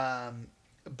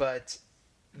 But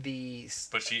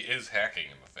she is hacking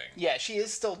the thing. Yeah, she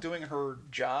is still doing her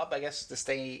job, I guess, to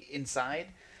stay inside.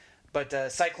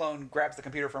 But Cyclone grabs the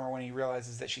computer from her when he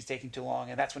realizes that she's taking too long,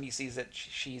 and that's when he sees that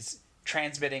she's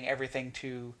transmitting everything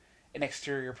to an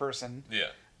exterior person. Yeah.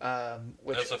 I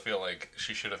also feel like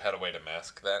she should have had a way to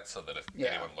mask that so that if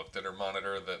anyone looked at her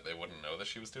monitor that they wouldn't know that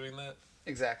she was doing that.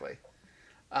 Exactly.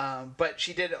 But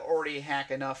she did already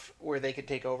hack enough where they could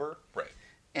take over. Right.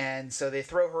 And so they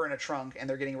throw her in a trunk, and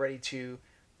they're getting ready to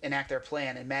enact their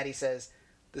plan. And Maddie says,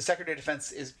 the Secretary of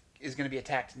Defense is going to be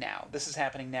attacked now. This is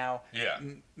happening now. Yeah.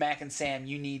 Mac and Sam,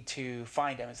 you need to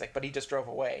find him. It's like, but he just drove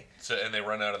away. So, and they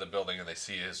run out of the building, and they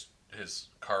see his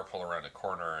car pull around a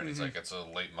corner, and he's like, it's a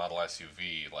late model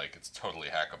SUV, like, it's totally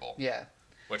hackable. Yeah.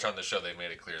 Which on the show they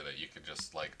made it clear that you could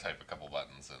just, like, type a couple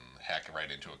buttons and hack it right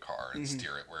into a car and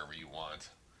steer it wherever you want.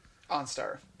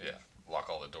 OnStar. Yeah. Lock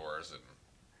all the doors and...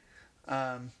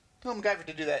 Well, MacGyver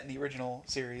did do that in the original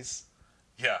series.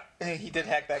 Yeah. He did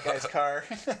hack that guy's car.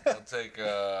 I'll take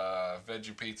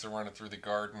veggie pizza running through the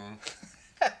garden.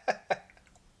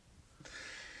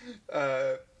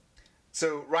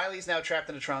 So Riley's now trapped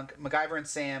in a trunk. MacGyver and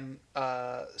Sam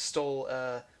stole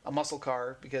a muscle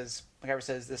car because MacGyver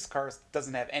says this car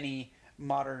doesn't have any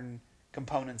modern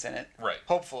components in it. Right.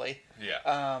 Hopefully. Yeah.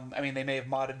 I mean, they may have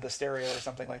modded the stereo or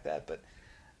something like that, but...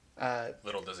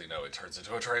 little does he know it turns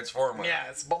into a Transformer. Yeah,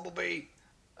 it's Bumblebee.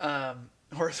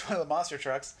 Or it's one of the monster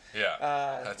trucks.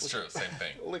 Yeah, that's true. Same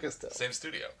thing. Lucasfilm. Same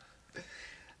studio.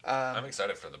 I'm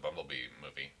excited for the Bumblebee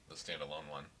movie, the standalone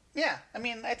one. Yeah, I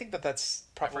mean, I think that's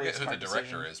probably I forget who the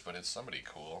director is, but it's somebody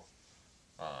cool.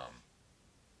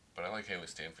 But I like Haley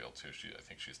Stanfield too. I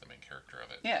think she's the main character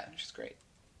of it. Yeah, she's great.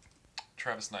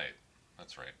 Travis Knight,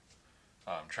 that's right.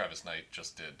 Travis Knight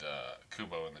just did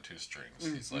Kubo and the Two Strings.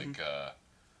 He's like,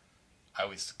 I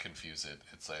always confuse it.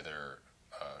 It's either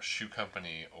a shoe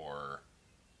company or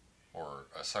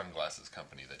a sunglasses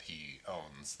company that he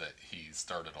owns that he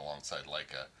started alongside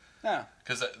Leica. Yeah.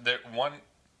 Because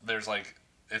there's like,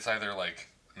 it's either like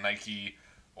Nike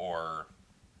or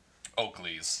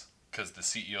Oakley's, because the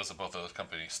CEOs of both of those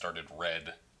companies started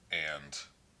Red and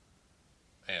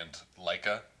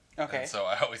Leica. Okay. And so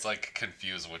I always like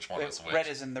confuse which one is which. Red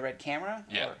is in the Red camera?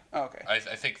 Yeah. Oh, okay. I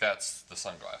think that's the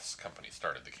sunglass company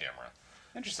started the camera.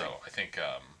 Interesting. So I think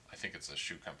it's a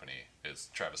shoe company.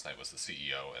 Travis Knight was the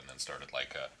CEO and then started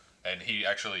Leica, and he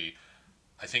actually,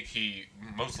 I think he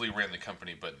mostly ran the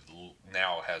company, but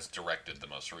now has directed the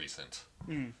most recent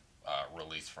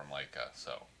release from Leica.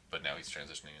 So, but now he's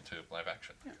transitioning into live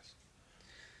action.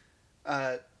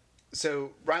 Yeah.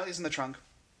 So Riley's in the trunk.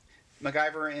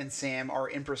 MacGyver and Sam are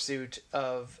in pursuit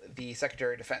of the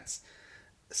Secretary of Defense.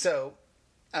 So,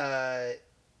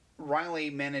 Riley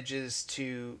manages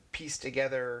to piece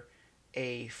together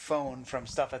a phone from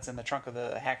stuff that's in the trunk of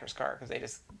the hacker's car because they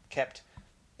just kept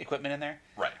equipment in there.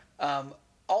 Right.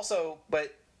 Also,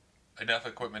 but... enough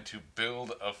equipment to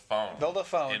build a phone. Build a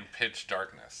phone. In pitch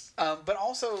darkness. But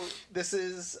also, this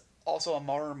is also a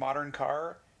modern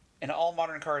car, and all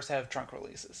modern cars have trunk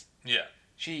releases. Yeah.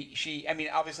 She I mean,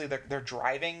 obviously they're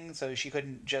driving, so she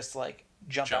couldn't just, like,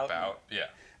 jump out. Yeah.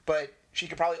 But she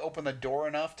could probably open the door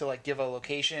enough to, like, give a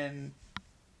location,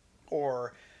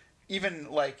 or even,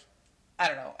 like, I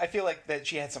don't know. I feel like that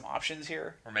she had some options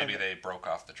here. Or maybe they broke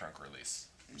off the trunk release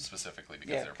specifically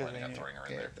because they were planning on throwing her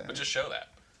in there. But just show that.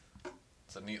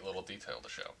 It's a neat little detail to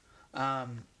show.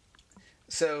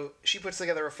 So she puts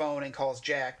together a phone and calls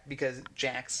Jack because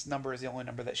Jack's number is the only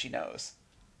number that she knows,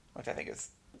 which I think is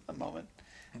a moment.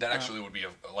 That actually would be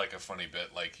a funny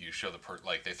bit. Like you show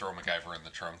like they throw MacGyver in the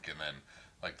trunk and then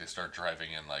like they start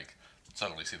driving and like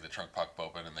suddenly see the trunk pop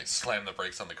open, and they slam the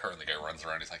brakes on the car, and the guy runs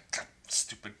around. He's like, "God,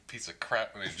 stupid piece of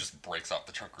crap," and he just breaks off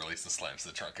the trunk release and slams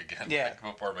the trunk again. Yeah.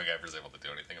 Like, before MacGyver's able to do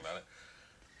anything about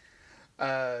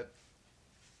it.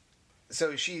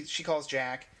 So she calls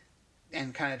Jack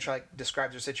and kind of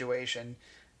describes her situation.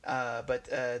 But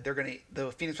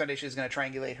the Phoenix Foundation is gonna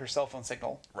triangulate her cell phone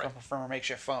signal from her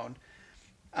makeshift phone.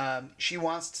 She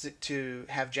wants to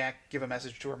have Jack give a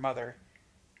message to her mother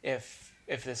if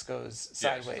this goes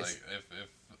sideways. Yeah, she's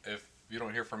like, if you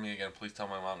don't hear from me again, please tell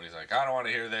my mom. And he's like, I don't want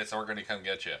to hear this. We're gonna come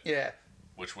get you. Yeah.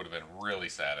 Which would have been really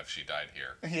sad if she died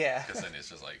here. Yeah. Because then it's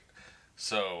just like,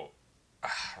 so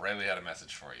Riley had a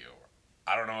message for you.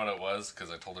 I don't know what it was because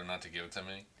I told her not to give it to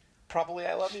me. Probably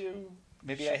I love you.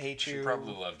 Maybe I hate you. She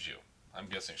probably loved you. I'm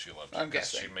guessing she loved you. I'm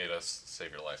guessing. She made us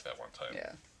save your life that one time.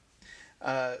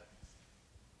 Yeah.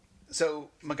 So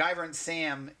MacGyver and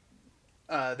Sam,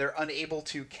 they're unable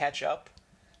to catch up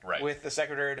with the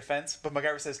Secretary of Defense. But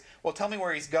MacGyver says, well, tell me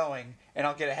where he's going, and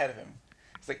I'll get ahead of him.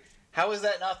 It's like, how is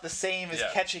that not the same as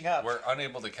catching up? We're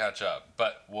unable to catch up,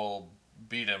 but we'll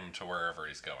beat him to wherever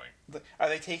he's going. Are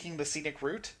they taking the scenic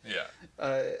route? Yeah.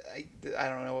 I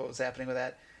don't know what was happening with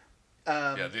that.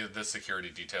 The security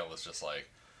detail is just like,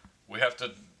 we have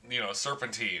to,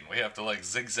 serpentine. We have to, like,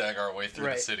 zigzag our way through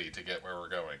the city to get where we're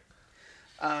going.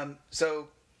 So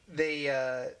they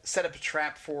set up a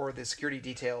trap for the security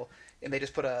detail, and they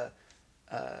just put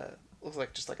looks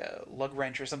like just like a lug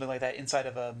wrench or something like that inside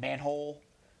of a manhole,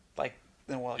 like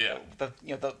the hole in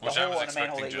a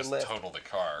manhole that you would lift. Total the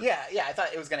car. Yeah. I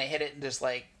thought it was gonna hit it and just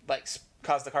like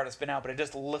cause the car to spin out, but it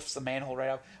just lifts the manhole right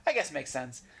up. I guess it makes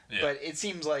sense, but it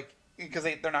seems like because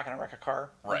they're not gonna wreck a car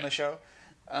on the show.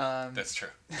 That's true.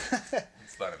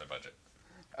 It's not in the budget.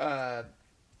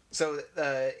 So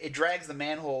it drags the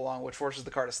manhole along, which forces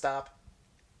the car to stop.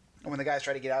 And when the guys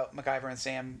try to get out, MacGyver and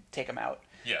Sam take them out.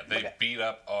 Yeah, they beat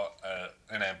up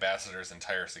an ambassador's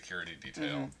entire security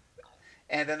detail. Mm-hmm.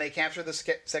 And then they capture the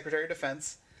Secretary of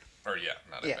Defense. Or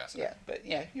not ambassador. Yeah, but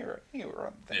you were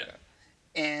on the thing.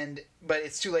 Yeah. But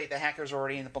it's too late. The hackers are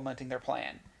already implementing their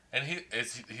plan. And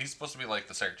he's supposed to be like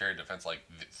the Secretary of Defense, like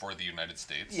for the United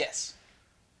States. Yes.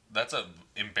 That's a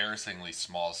embarrassingly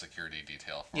small security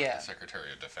detail for the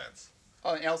Secretary of Defense.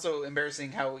 Oh, and also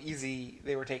embarrassing how easy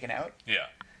they were taken out. Yeah.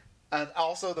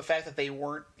 Also, the fact that they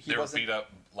weren't... They were beat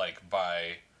up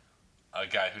by a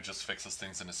guy who just fixes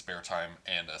things in his spare time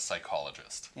and a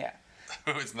psychologist. Yeah.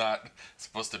 Who is not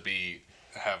supposed to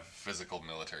have physical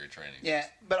military training. Yeah,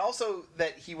 but also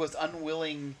that he was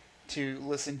unwilling to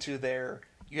listen to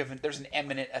there's an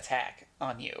imminent attack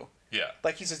on you. Yeah.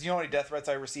 Like he says, you know how many death threats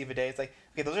I receive a day? It's like,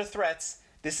 okay, those are threats.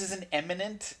 This is an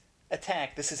imminent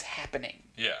attack. This is happening.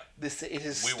 Yeah. It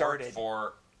has started. We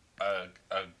work for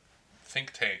a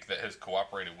think tank that has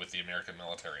cooperated with the American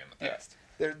military in the past.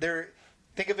 They're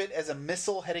think of it as a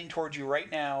missile heading towards you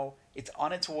right now. It's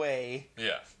on its way.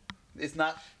 Yeah. It's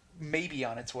not maybe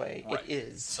on its way. Right. It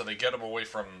is. So they get him away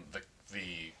from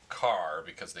the car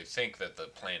because they think that the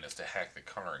plan is to hack the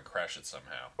car and crash it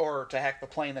somehow. Or to hack the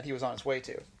plane that he was on its way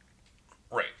to.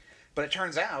 Right. But it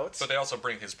turns out... But they also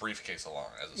bring his briefcase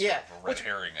along as a sort of a red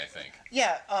herring, I think.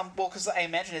 Yeah, well, because I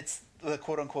imagine it's the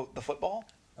quote-unquote the football.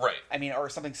 Right. I mean, or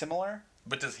something similar.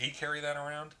 But does he carry that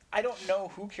around? I don't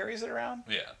know who carries it around.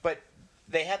 Yeah. But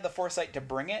they had the foresight to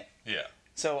bring it. Yeah.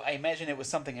 So I imagine it was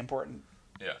something important.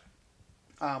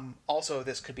 Yeah. Also,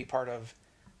 this could be part of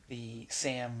the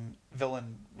Sam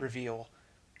villain reveal,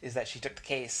 is that she took the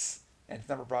case and it's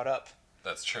never brought up.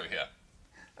 That's true, yeah.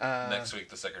 Next week,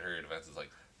 the Secretary of Defense is like,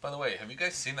 by the way, have you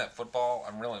guys seen that football?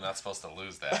 I'm really not supposed to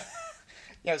lose that.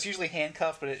 Yeah, it's usually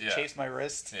handcuffed, but it chafed my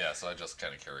wrist. Yeah, so I just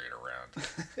kind of carry it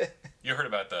around. You heard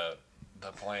about the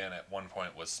plan at one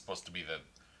point was supposed to be that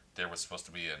there was supposed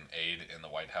to be an aide in the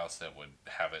White House that would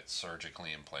have it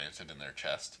surgically implanted in their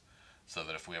chest, so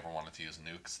that if we ever wanted to use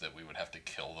nukes, that we would have to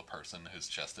kill the person whose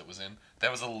chest it was in. That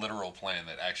was a literal plan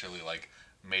that actually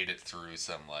made it through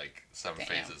some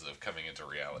phases of coming into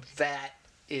reality. That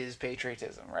is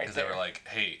patriotism, right? Because they were like,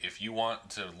 hey, if you want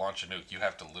to launch a nuke, you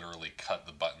have to literally cut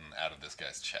the button out of this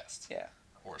guy's chest. Yeah.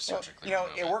 Or surgically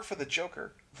remove it. It worked for the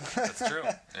Joker. That's true,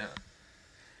 yeah.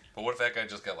 But what if that guy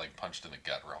just got punched in the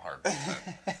gut real hard one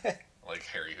time? Like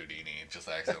Harry Houdini just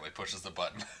accidentally pushes the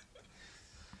button.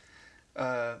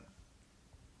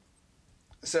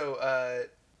 So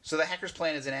the hacker's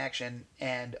plan is in action,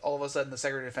 and all of a sudden the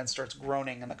Secretary of Defense starts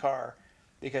groaning in the car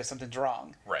because something's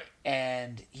wrong. Right.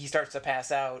 And he starts to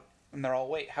pass out, and they're all,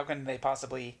 wait, how can they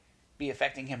possibly be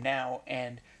affecting him now?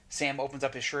 And Sam opens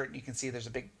up his shirt, and you can see there's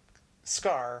a big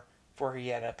scar where he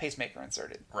had a pacemaker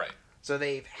inserted. Right. So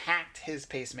they've hacked his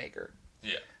pacemaker.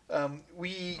 Yeah.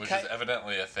 We Which is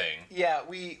evidently a thing. Yeah,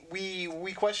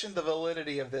 we questioned the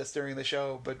validity of this during the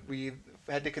show, but we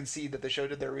had to concede that the show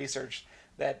did their research,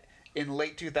 that in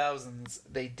late 2000s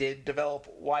they did develop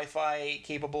Wi-Fi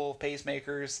capable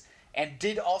pacemakers and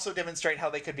did also demonstrate how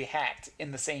they could be hacked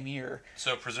in the same year.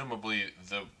 So presumably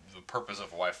the purpose of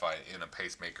Wi-Fi in a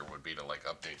pacemaker would be to like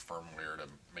update firmware to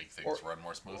make things run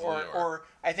more smoothly, or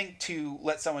I think to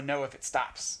let someone know if it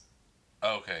stops.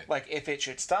 Okay. Like if it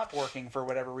should stop working for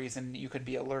whatever reason, you could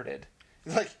be alerted.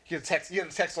 Like you get a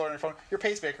text alert on your phone, your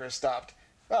pacemaker has stopped.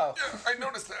 Oh, yeah, I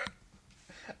noticed that.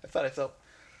 I thought I felt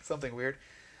something weird.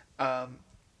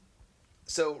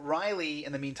 So Riley,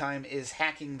 in the meantime, is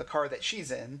hacking the car that she's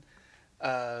in,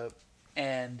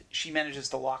 and she manages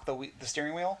to lock the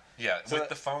steering wheel. Yeah, so with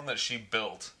the phone that she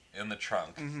built in the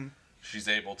trunk, she's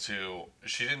able to.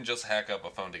 She didn't just hack up a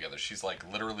phone together. She's like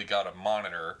literally got a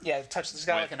monitor. Yeah, it's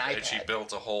got like an iPad. And she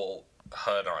built a whole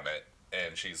HUD on it,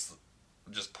 and she's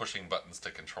just pushing buttons to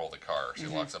control the car. She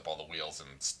locks up all the wheels and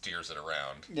steers it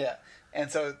around. Yeah, and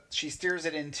so she steers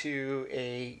it into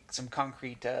some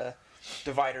concrete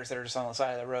dividers that are just on the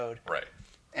side of the road. Right.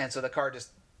 And so the car just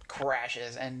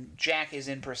crashes, and Jack is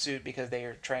in pursuit because they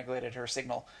triangulated her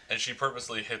signal. And she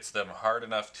purposely hits them hard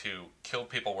enough to kill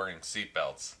people wearing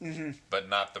seatbelts, but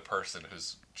not the person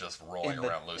who's just rolling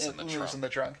around loose in the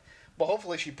trunk. Well,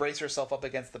 hopefully she braced herself up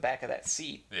against the back of that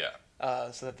seat.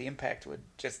 Yeah. So that the impact would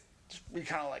just be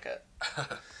kind of like a...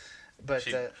 But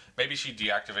maybe she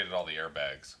deactivated all the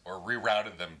airbags or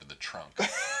rerouted them to the trunk.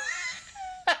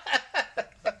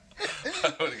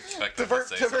 I would expect them to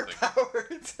say something. Power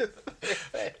to the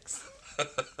airbags.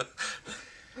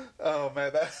 Oh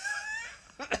man, that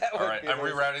all right, I'm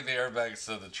rerouting the airbags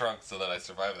to the trunk so that I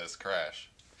survive this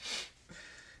crash.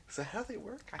 Is that how they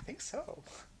work? I think so.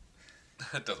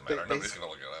 It doesn't matter. Nobody's gonna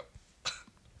look it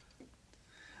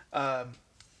up.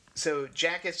 So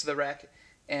Jack gets to the wreck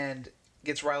and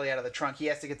gets Riley out of the trunk. He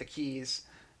has to get the keys.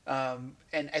 And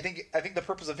I think the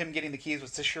purpose of him getting the keys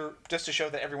was just to show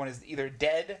that everyone is either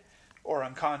dead or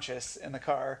unconscious in the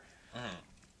car.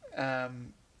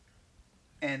 And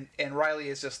Riley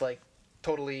is just like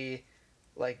totally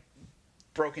like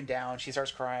broken down. She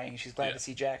starts crying. She's glad to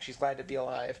see Jack. She's glad to be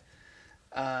alive.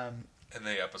 And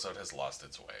the episode has lost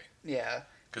its way. Yeah.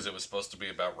 Because it was supposed to be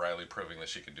about Riley proving that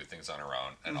she could do things on her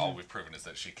own, and all we've proven is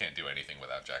that she can't do anything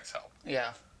without Jack's help.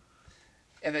 Yeah.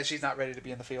 And that she's not ready to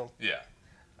be in the field. Yeah.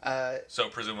 So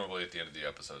presumably at the end of the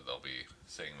episode, they'll be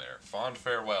saying their fond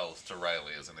farewells to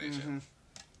Riley as an agent.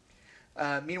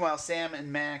 Meanwhile, Sam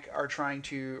and Mac are trying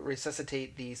to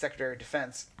resuscitate the Secretary of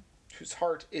Defense, whose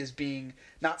heart is being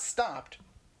not stopped,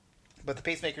 but the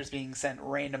pacemaker is being sent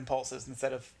random pulses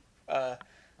instead of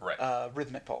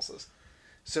rhythmic pulses.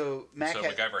 So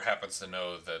MacGyver happens to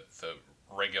know that the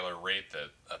regular rate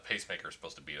that a pacemaker is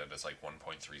supposed to beat at is like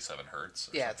 1.37 hertz.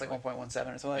 Yeah, it's like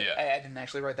 1.17 or something. Yeah. I didn't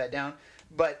actually write that down,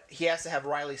 but he has to have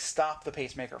Riley stop the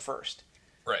pacemaker first.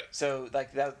 Right. So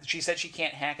like that, she said she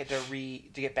can't hack it to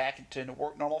get back into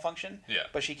normal function. Yeah.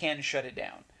 But she can shut it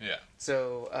down. Yeah.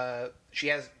 So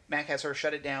Mac has her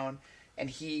shut it down, and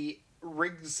he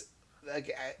rigs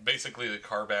basically the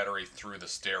car battery through the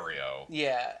stereo.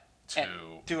 Yeah. To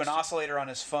do an oscillator on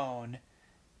his phone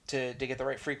to get the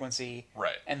right frequency.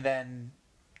 Right. And then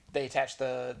they attach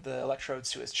the electrodes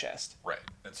to his chest. Right.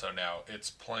 And so now it's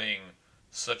playing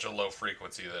such a low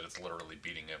frequency that it's literally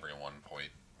beating every 1.37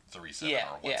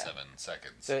 or 1.7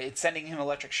 seconds. So it's sending him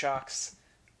electric shocks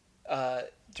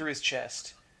through his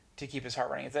chest to keep his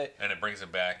heart running. And it brings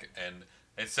him back, and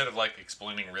instead of like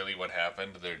explaining really what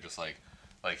happened, they're just like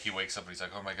he wakes up and he's like,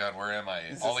 oh my god, where am I?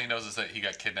 All he knows is that he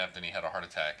got kidnapped and he had a heart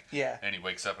attack. Yeah. And he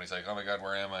wakes up and he's like, oh my god,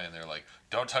 where am I? And they're like,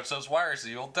 don't touch those wires or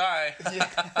you'll die.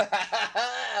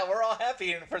 We're all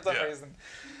happy for some reason.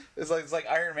 It's like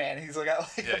Iron Man. He's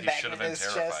got like a magnet in his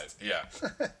chest. Yeah.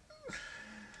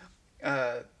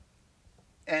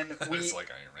 And it's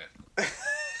like Iron Man.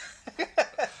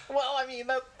 Well, I mean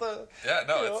that's the. Yeah,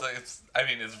 no,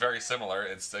 it's very similar.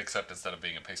 Except instead of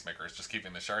being a pacemaker, it's just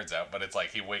keeping the shards out. But it's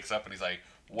like he wakes up and he's like,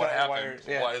 "What happened? Wires,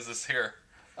 yeah. Why is this here?"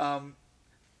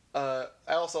 I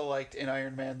also liked in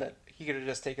Iron Man that he could have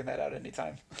just taken that out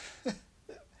anytime. That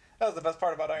was the best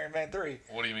part about Iron Man 3.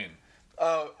 What do you mean?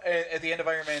 Oh, at the end of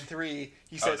Iron Man 3,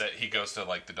 he says that he goes to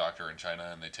like the doctor in China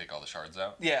and they take all the shards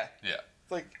out. Yeah. Yeah.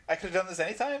 It's like I could have done this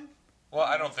anytime. Well,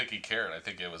 I don't think he cared. I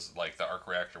think it was like the arc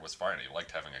reactor was fine. He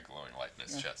liked having a glowing light in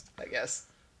his chest. I guess.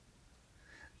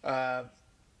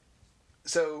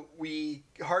 So we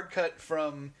hard cut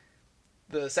from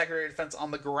the Secretary of Defense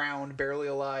on the ground, barely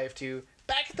alive, to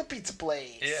back at the pizza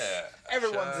place. Yeah.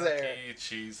 Everyone's Chuck there. E.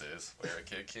 Cheese's, where a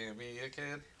kid can be a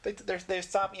kid. They've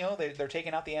stopped, they're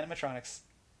taking out the animatronics.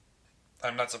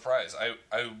 I'm not surprised.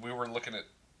 We were looking at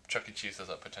Chuck E. Cheese as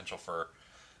a potential for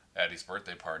Addie's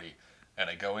birthday party, and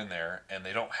I go in there, and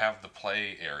they don't have the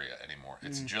play area anymore.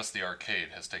 It's just the arcade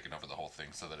has taken over the whole thing,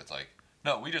 so that it's like,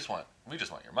 no, we just want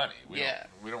your money. We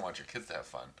don't want your kids to have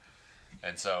fun.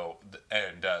 And so,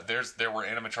 there were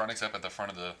animatronics up at the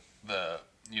front of the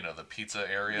pizza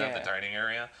area, the dining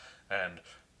area, and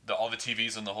all the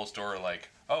TVs in the whole store are like,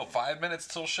 oh, 5 minutes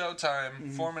till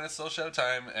showtime, 4 minutes till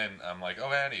showtime, and I'm like,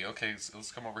 oh, Addie, okay, so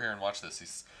let's come over here and watch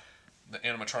this. The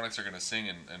animatronics are going to sing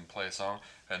and play a song,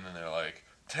 and then they're like,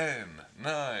 10,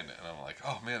 9, and I'm like,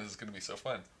 oh man, this is going to be so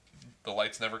fun. The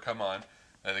lights never come on,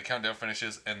 and the countdown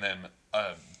finishes, and then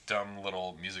a dumb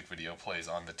little music video plays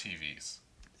on the TVs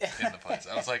in the place.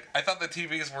 I was like, I thought the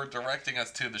TVs were directing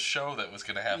us to the show that was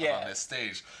going to happen on this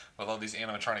stage with all these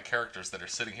animatronic characters that are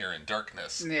sitting here in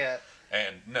darkness. Yeah.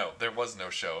 And no, there was no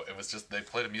show. It was just they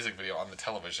played a music video on the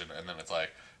television, and then it's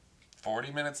like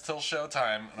 40 minutes till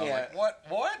showtime. And I was like,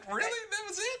 what? Really? That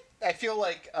was it? I feel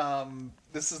like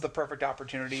this is the perfect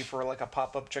opportunity for like a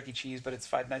pop-up Chuck E. Cheese, but it's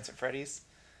Five Nights at Freddy's.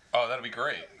 Oh, that'd be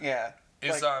great. Yeah.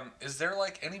 Is there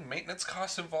like any maintenance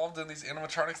costs involved in these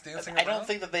animatronics dancing around? I don't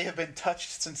think that they have been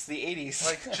touched since the 80s.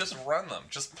 Like, just run them.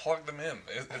 Just plug them in.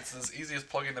 It's as easy as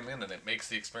plugging them in, and it makes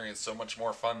the experience so much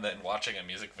more fun than watching a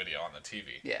music video on the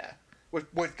TV. Yeah.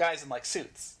 With guys in like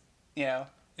suits, you know?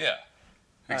 Yeah.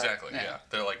 Exactly, yeah.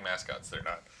 They're like mascots. They're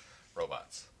not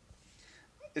robots.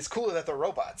 It's cooler that they're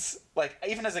robots. Like,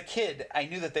 even as a kid, I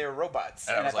knew that they were robots.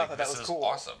 And I thought that was cool.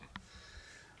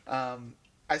 Awesome.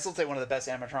 I still say one of the best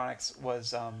animatronics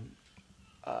was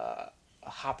a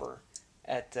Hopper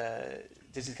at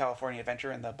Disney's California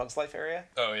Adventure in the Bugs Life area.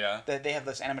 Oh, yeah? They have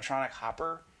this animatronic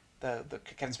Hopper, the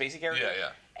Kevin Spacey character. Yeah,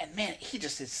 yeah. And man, he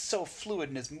just is so fluid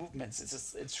in his movements.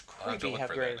 It's creepy how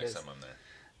great it is.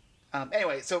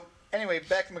 Anyway,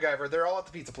 back to MacGyver. They're all at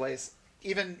the pizza place.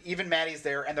 Even Maddie's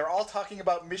there, and they're all talking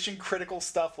about mission critical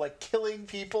stuff like killing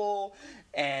people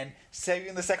and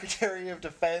saving the Secretary of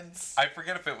Defense. I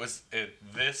forget if it was in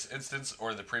this instance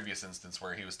or the previous instance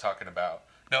where he was talking about.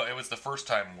 No, it was the first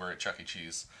time we're at Chuck E.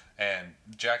 Cheese, and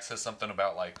Jack says something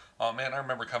about like, "Oh man, I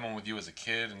remember coming with you as a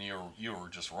kid, and you were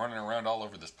just running around all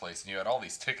over this place, and you had all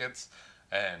these tickets."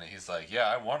 And he's like, "Yeah,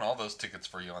 I won all those tickets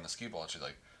for you on the skee ball." And she's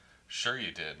like, "Sure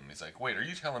you did." And he's like, "Wait, are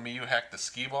you telling me you hacked the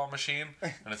skee ball machine?"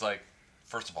 And it's like,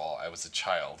 first of all, I was a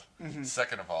child. Mm-hmm.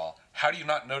 Second of all, how do you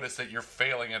not notice that you're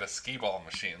failing at a skee ball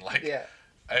machine? Like, yeah.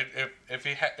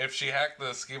 If she hacked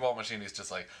the skee ball machine, he's just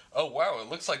like, oh wow, it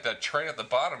looks like that tray at the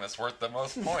bottom is worth the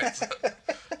most points.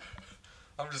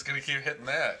 I'm just gonna keep hitting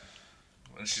that.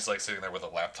 And she's like sitting there with a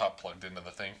laptop plugged into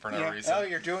the thing for no reason. Oh,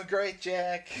 you're doing great,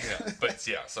 Jack.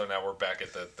 Yeah, so now we're back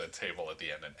at the table at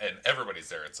the end, and everybody's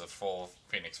there. It's a full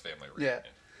Phoenix family reunion.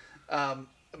 Yeah.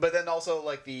 But then also,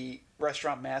 like, the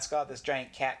restaurant mascot, this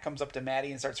giant cat, comes up to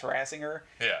Maddie and starts harassing her.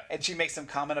 Yeah. And she makes some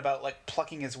comment about, like,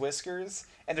 plucking his whiskers.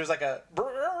 And there's, like, a record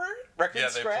scratch. Yeah,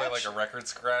 they play, like, a record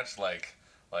scratch, like,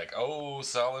 oh,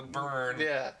 solid burn.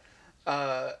 Yeah.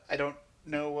 I don't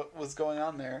know what was going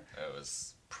on there. It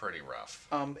was pretty rough.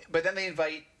 But then they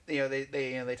invite,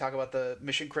 they talk about the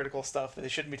mission critical stuff that they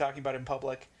shouldn't be talking about in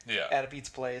public. Yeah. At a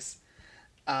pizza place.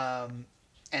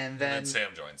 And then Sam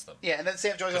joins them. Yeah, and then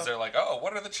Sam joins them. Because they're like, oh,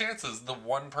 what are the chances the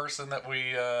one person that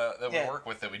we work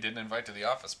with that we didn't invite to the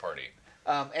office party?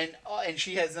 And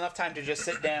she has enough time to just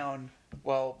sit down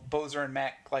while Bozer and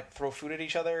Mac, like, throw food at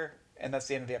each other, and that's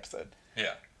the end of the episode.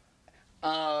 Yeah.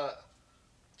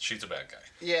 She's a bad guy.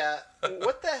 Yeah.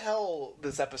 What the hell,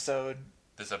 this episode?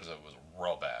 This episode was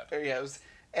real bad. Yeah, it was...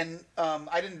 And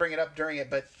I didn't bring it up during it,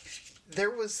 but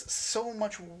there was so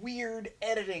much weird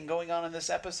editing going on in this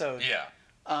episode. Yeah.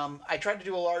 I tried to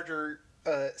do a larger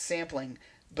sampling,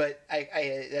 but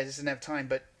I just didn't have time.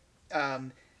 But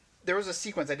there was a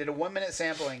sequence. I did a 1 minute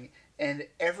sampling, and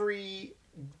every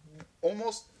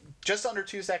almost just under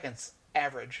 2 seconds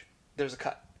average, there's a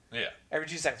cut. Yeah. Every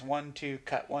 2 seconds, 1, 2,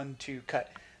 cut, 1, 2,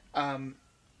 cut.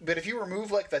 But if you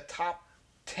remove like the top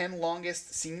 10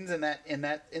 longest scenes in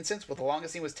that instance, well, the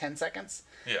longest scene was 10 seconds.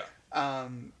 Yeah.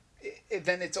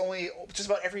 Then it's only just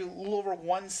about every little over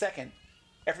 1 second.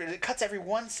 It cuts every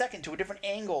 1 second to a different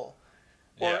angle,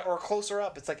 or closer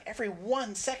up. It's like every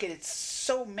 1 second. It's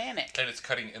so manic. And it's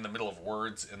cutting in the middle of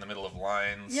words, in the middle of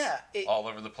lines. Yeah. All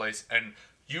over the place. And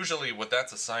usually, what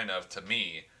that's a sign of to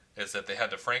me is that they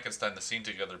had to Frankenstein the scene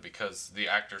together because the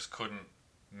actors couldn't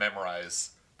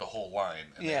memorize the whole line,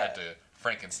 and they had to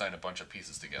Frankenstein a bunch of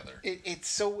pieces together.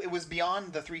 It was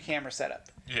beyond the 3-camera setup.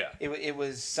 Yeah. It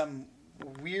was some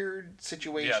weird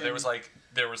situation. Yeah,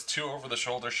 there was 2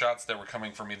 over-the-shoulder shots that were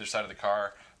coming from either side of the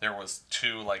car. There was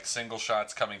 2 like single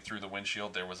shots coming through the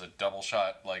windshield. There was a double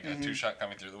shot, like a 2-shot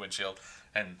coming through the windshield,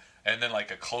 and then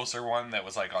like a closer one that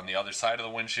was like on the other side of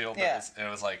the windshield. Yeah. It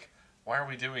was like, why are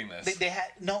we doing this? They had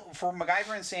no for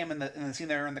MacGyver and Sam in the scene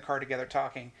they're in the car together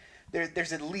talking.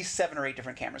 There's at least 7 or 8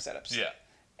 different camera setups. Yeah.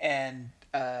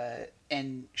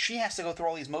 And she has to go through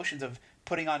all these motions of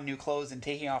putting on new clothes and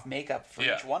taking off makeup for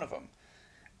each one of them.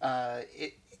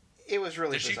 It was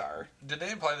really bizarre. Did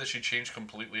they imply that she changed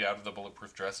completely out of the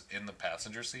bulletproof dress in the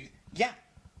passenger seat? Yeah.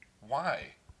 Why?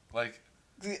 Like,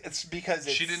 it's because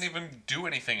she didn't even do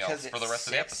anything else for the rest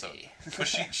of the episode. But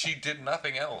she did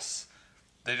nothing else.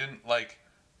 They didn't like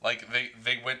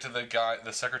they went to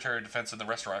the Secretary of Defense in the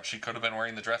restaurant. She could have been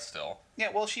wearing the dress still.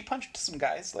 Yeah, well, she punched some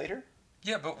guys later.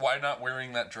 Yeah, but why not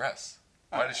wearing that dress?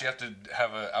 Why did she have to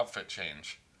have an outfit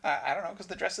change? I don't know, because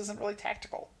the dress isn't really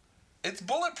tactical. It's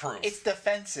bulletproof. It's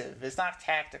defensive. It's not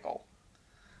tactical.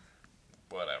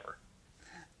 Whatever.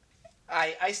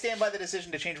 I stand by the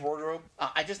decision to change wardrobe.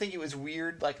 I just think it was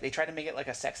weird. Like, they tried to make it like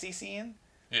a sexy scene.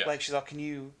 Yeah. Like, she's like, can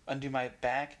you undo my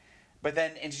back? But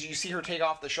then, and you see her take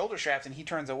off the shoulder straps, and he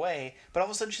turns away. But all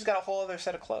of a sudden, she's got a whole other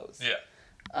set of clothes. Yeah.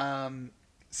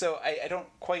 So I don't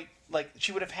quite, like,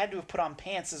 she would have had to have put on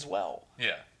pants as well.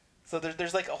 Yeah. So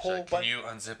there's like a whole bunch. Can you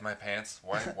unzip my pants?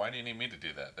 Why do you need me to do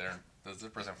that? The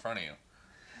zipper's in front of you.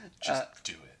 Just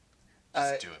do it.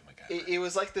 Just do it, MacGyver. It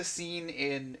was like the scene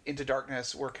in Into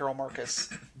Darkness where Carol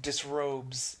Marcus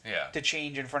disrobes to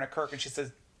change in front of Kirk, and she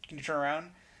says, "Can you turn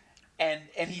around?" And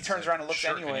he turns around and looks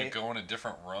anyway. Can you go in a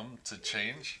different room to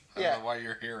change? I don't know why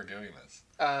you're here doing this.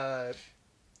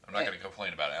 I'm not going to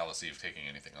complain about Alice Eve taking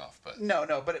anything off, but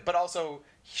no, but also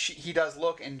he does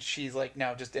look, and she's like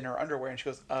now just in her underwear, and she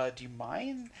goes, "Do you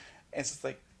mind?" And it's just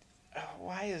like,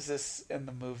 why is this in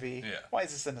the movie? Yeah. Why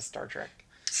is this in a Star Trek?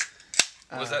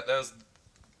 Was that was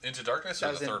Into Darkness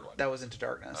or the third one? That was Into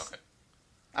Darkness. Okay.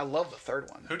 I love the third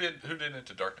one. Who did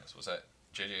Into Darkness? Was that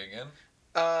JJ again?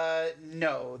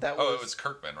 No, that was. Oh, it was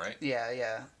Kirkman, right?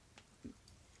 Yeah.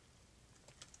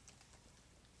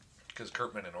 Because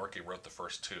Kirkman and Orky wrote the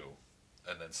first 2,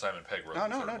 and then Simon Pegg wrote the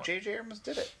third one. No, J.J. Abrams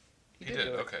did it. He did.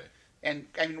 Okay. And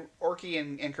I mean, Orky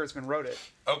and Kurtzman wrote it.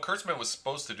 Oh, Kurtzman was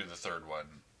supposed to do the third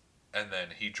one, and then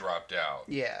he dropped out.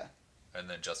 Yeah. And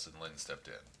then Justin Lin stepped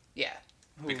in. Yeah.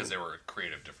 Because there were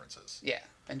creative differences. Yeah,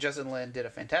 and Justin Lin did a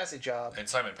fantastic job. And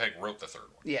Simon Pegg wrote the third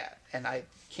one. Yeah, and I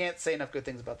can't say enough good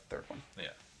things about the third one. Yeah.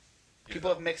 People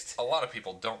have mixed. A lot of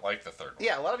people don't like the third one.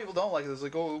 Yeah, a lot of people don't like it. It's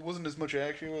like, oh, it wasn't as much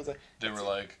action. It was like, they were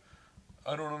like,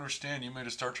 I don't understand. You made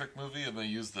a Star Trek movie and they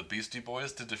used the Beastie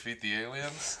Boys to defeat the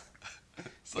aliens?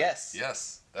 Like, yes.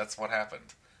 Yes, that's what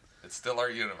happened. It's still our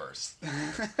universe.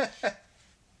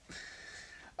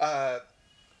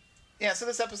 Yeah, so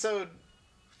this episode,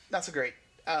 not so great.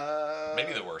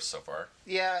 Maybe the worst so far.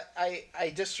 Yeah,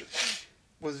 I just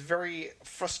was very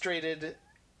frustrated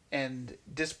and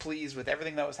displeased with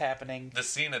everything that was happening. The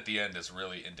scene at the end is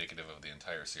really indicative of the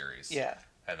entire series. Yeah.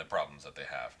 And the problems that they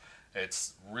have.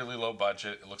 It's really low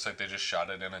budget. It looks like they just shot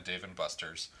it in a Dave and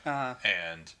Buster's.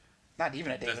 And not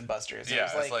even a Dave and Buster's. Yeah,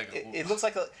 it looks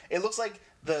like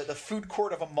the food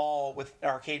court of a mall with an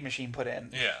arcade machine put in.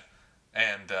 Yeah,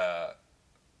 and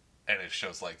it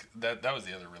shows like that. That was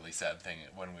the other really sad thing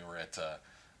when we were at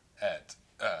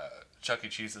Chuck E.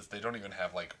 Cheese's. They don't even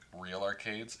have like real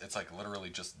arcades. It's like literally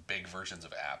just big versions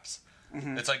of apps.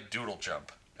 Mm-hmm. It's like Doodle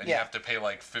Jump, and you have to pay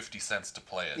like 50 cents to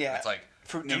play it. Yeah, it's like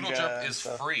Fruit Doodle Ninja Jump is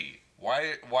free.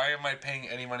 Why am I paying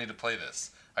any money to play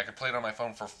this? I could play it on my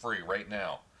phone for free right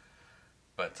now.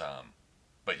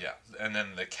 But yeah, and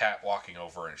then the cat walking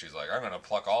over and she's like, I'm gonna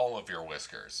pluck all of your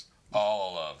whiskers,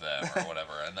 all of them or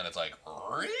whatever, and then it's like,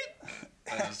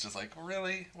 and it's just like,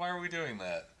 really? Why are we doing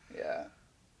that? Yeah,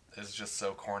 it's just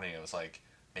so corny. It was like,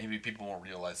 maybe people won't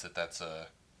realize that that's a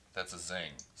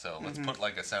zing, so let's put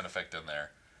like a sound effect in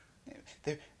there.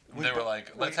 They were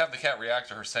like, let's have the cat react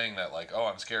to her saying that, like, oh,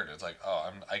 I'm scared. It's like,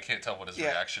 oh, I can't tell what his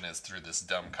reaction is through this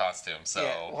dumb costume,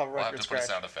 so we'll have to put a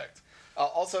sound effect.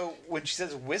 Also, when she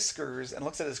says whiskers and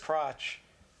looks at his crotch,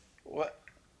 what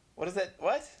is that?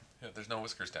 What? Yeah, there's no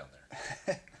whiskers down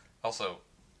there. Also,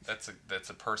 that's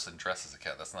a person dressed as a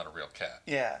cat. That's not a real cat.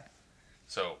 Yeah.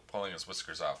 So pulling his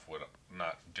whiskers off would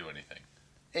not do anything.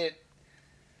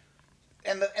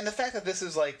 And the fact that this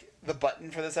is like the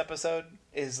button for this episode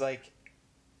is like,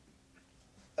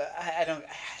 I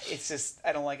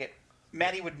don't like it.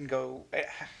 Maddie wouldn't go.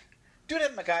 Do it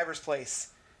at MacGyver's place.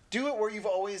 Do it where you've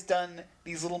always done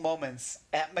these little moments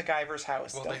at MacGyver's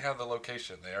house. Well, they have the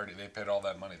location. They paid all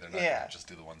that money. They're not going to just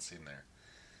do the one scene there.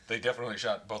 They definitely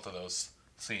shot both of those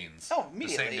scenes. Oh,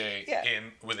 immediately. The same day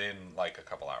within like a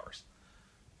couple hours.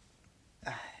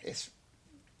 It's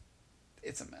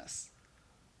a mess.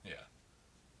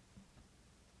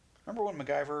 Remember when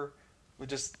MacGyver would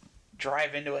just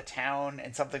drive into a town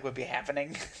and something would be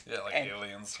happening? Yeah, like And-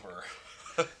 aliens were.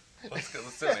 Let's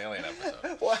do an alien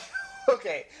episode. What?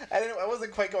 Okay, I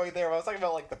wasn't quite going there. I was talking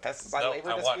about like the pesticide Nope, labor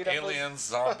I dispute want episode. aliens,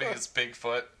 zombies,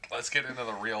 Bigfoot. Let's get into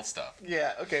the real stuff.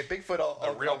 Yeah. Okay. Bigfoot.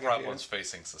 The real I'll give you. problems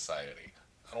facing society.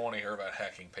 I don't want to hear about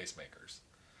hacking pacemakers.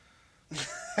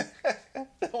 I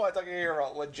don't want to talk here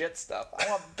about legit stuff. I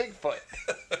want Bigfoot.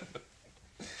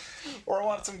 Or I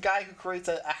want some guy who creates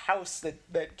a house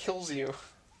that kills you.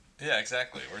 Yeah,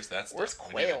 exactly. Where's that stuff? Where's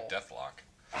We need a Quail? Deathlock.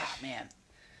 Ah, man.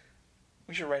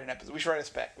 We should write an episode. We should write a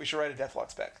spec. We should write a Deathlock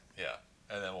spec. Yeah.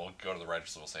 And then we'll go to the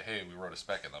writers and we'll say, hey, we wrote a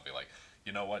spec. And they'll be like,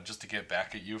 you know what? Just to get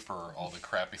back at you for all the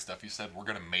crappy stuff you said, we're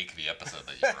going to make the episode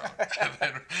that you wrote. And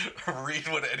then read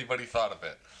what anybody thought of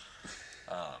it.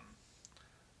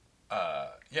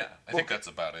 Yeah, I think that's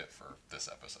about it for this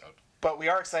episode. But we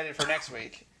are excited for next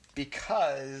week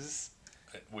because,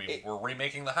 We're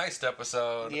remaking the Heist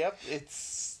episode. yep,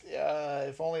 it's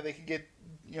if only they could get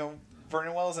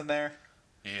Vernon Wells in there.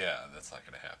 Yeah, that's not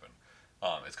going to happen.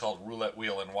 It's called Roulette,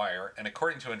 Wheel, and Wire, and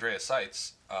according to Andrea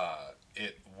Seitz,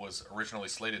 it was originally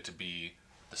slated to be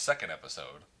the second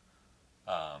episode,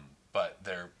 but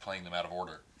they're playing them out of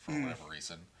order for whatever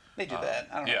reason. They do that.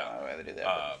 I don't know why they do that.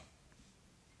 but-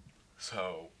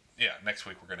 So, yeah, next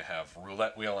week we're going to have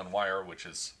Roulette, Wheel, and Wire, which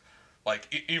is,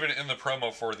 like, even in the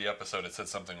promo for the episode, it said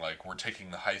something like, we're taking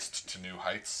the heist to new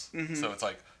heights. So it's,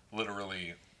 like,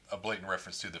 literally a blatant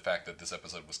reference to the fact that this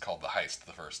episode was called The Heist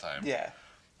the first time. Yeah.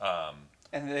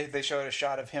 And they showed a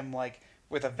shot of him like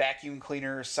with a vacuum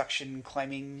cleaner suction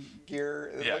climbing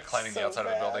gear. It Yeah, looks climbing the so outside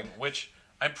bad. of a building, which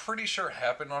I'm pretty sure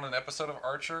happened on an episode of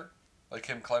Archer. Like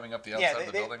him climbing up the outside of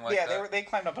the building like that. they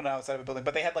climbed up on the outside of a building,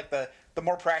 but they had like the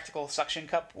more practical suction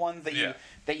cup ones that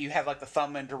you have like the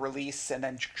thumb and to release, and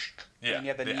then Yeah, and you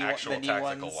have the new, actual the new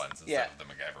tactical ones. ones instead Yeah. of the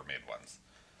MacGyver made ones.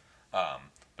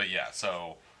 But yeah,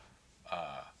 so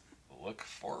look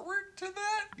forward to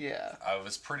that. Yeah. I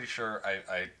was pretty sure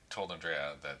I told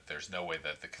Andrea that there's no way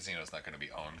that the casino is not going to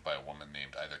be owned by a woman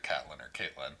named either Catelyn or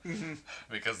Caitlin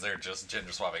because they're just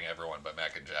gender swapping everyone but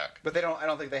Mac and Jack. But they don't. I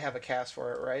don't think they have a cast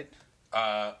for it, right?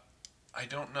 I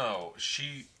don't know.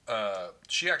 She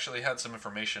actually had some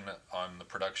information on the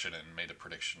production and made a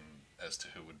prediction as to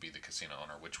who would be the casino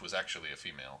owner, which was actually a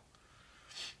female.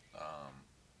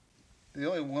 The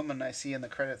only woman I see in the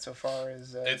credits so far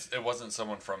is. It wasn't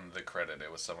someone from the credit. It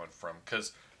was someone from,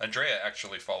 because Andrea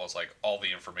actually follows like all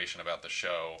the information about the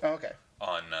show Oh, okay.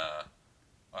 on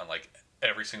like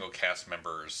every single cast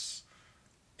member's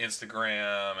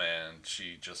Instagram, and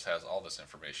she just has all this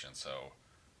information. So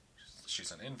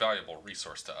she's an invaluable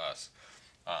resource to us.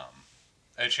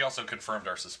 And she also confirmed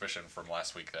our suspicion from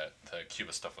last week that the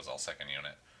Cuba stuff was all second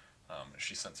unit.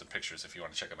 She sent some pictures. If you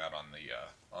want to check them out on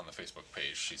the Facebook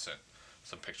page, she sent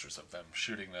some pictures of them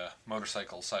shooting the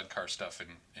motorcycle sidecar stuff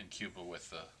in Cuba with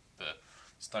the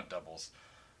stunt doubles.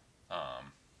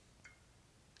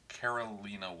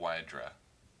 Carolina Wydra,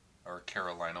 or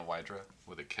Carolina Wydra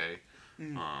with a K,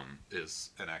 is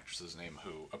an actress's name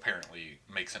who apparently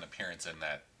makes an appearance in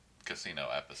that casino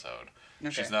episode. Okay.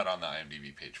 She's not on the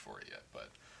IMDb page for it yet, but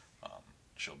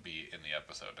she'll be in the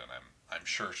episode, and I'm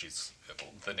sure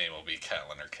the name will be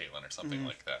Catelyn or Caitlin or something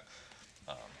like that.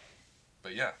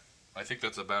 But yeah, I think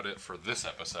that's about it for this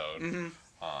episode.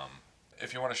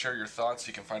 If you want to share your thoughts,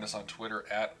 you can find us on Twitter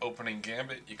at Opening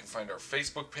Gambit. You can find our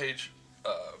Facebook page,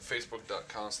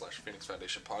 facebook.com/Phoenix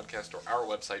Foundation Podcast, or our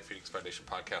website,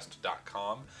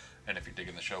 phoenixfoundationpodcast.com. And if you're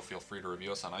digging the show, feel free to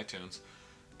review us on iTunes.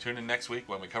 Tune in next week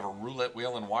when we cover Roulette,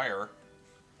 Wheel, and Wire.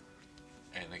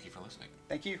 And thank you for listening.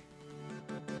 Thank you.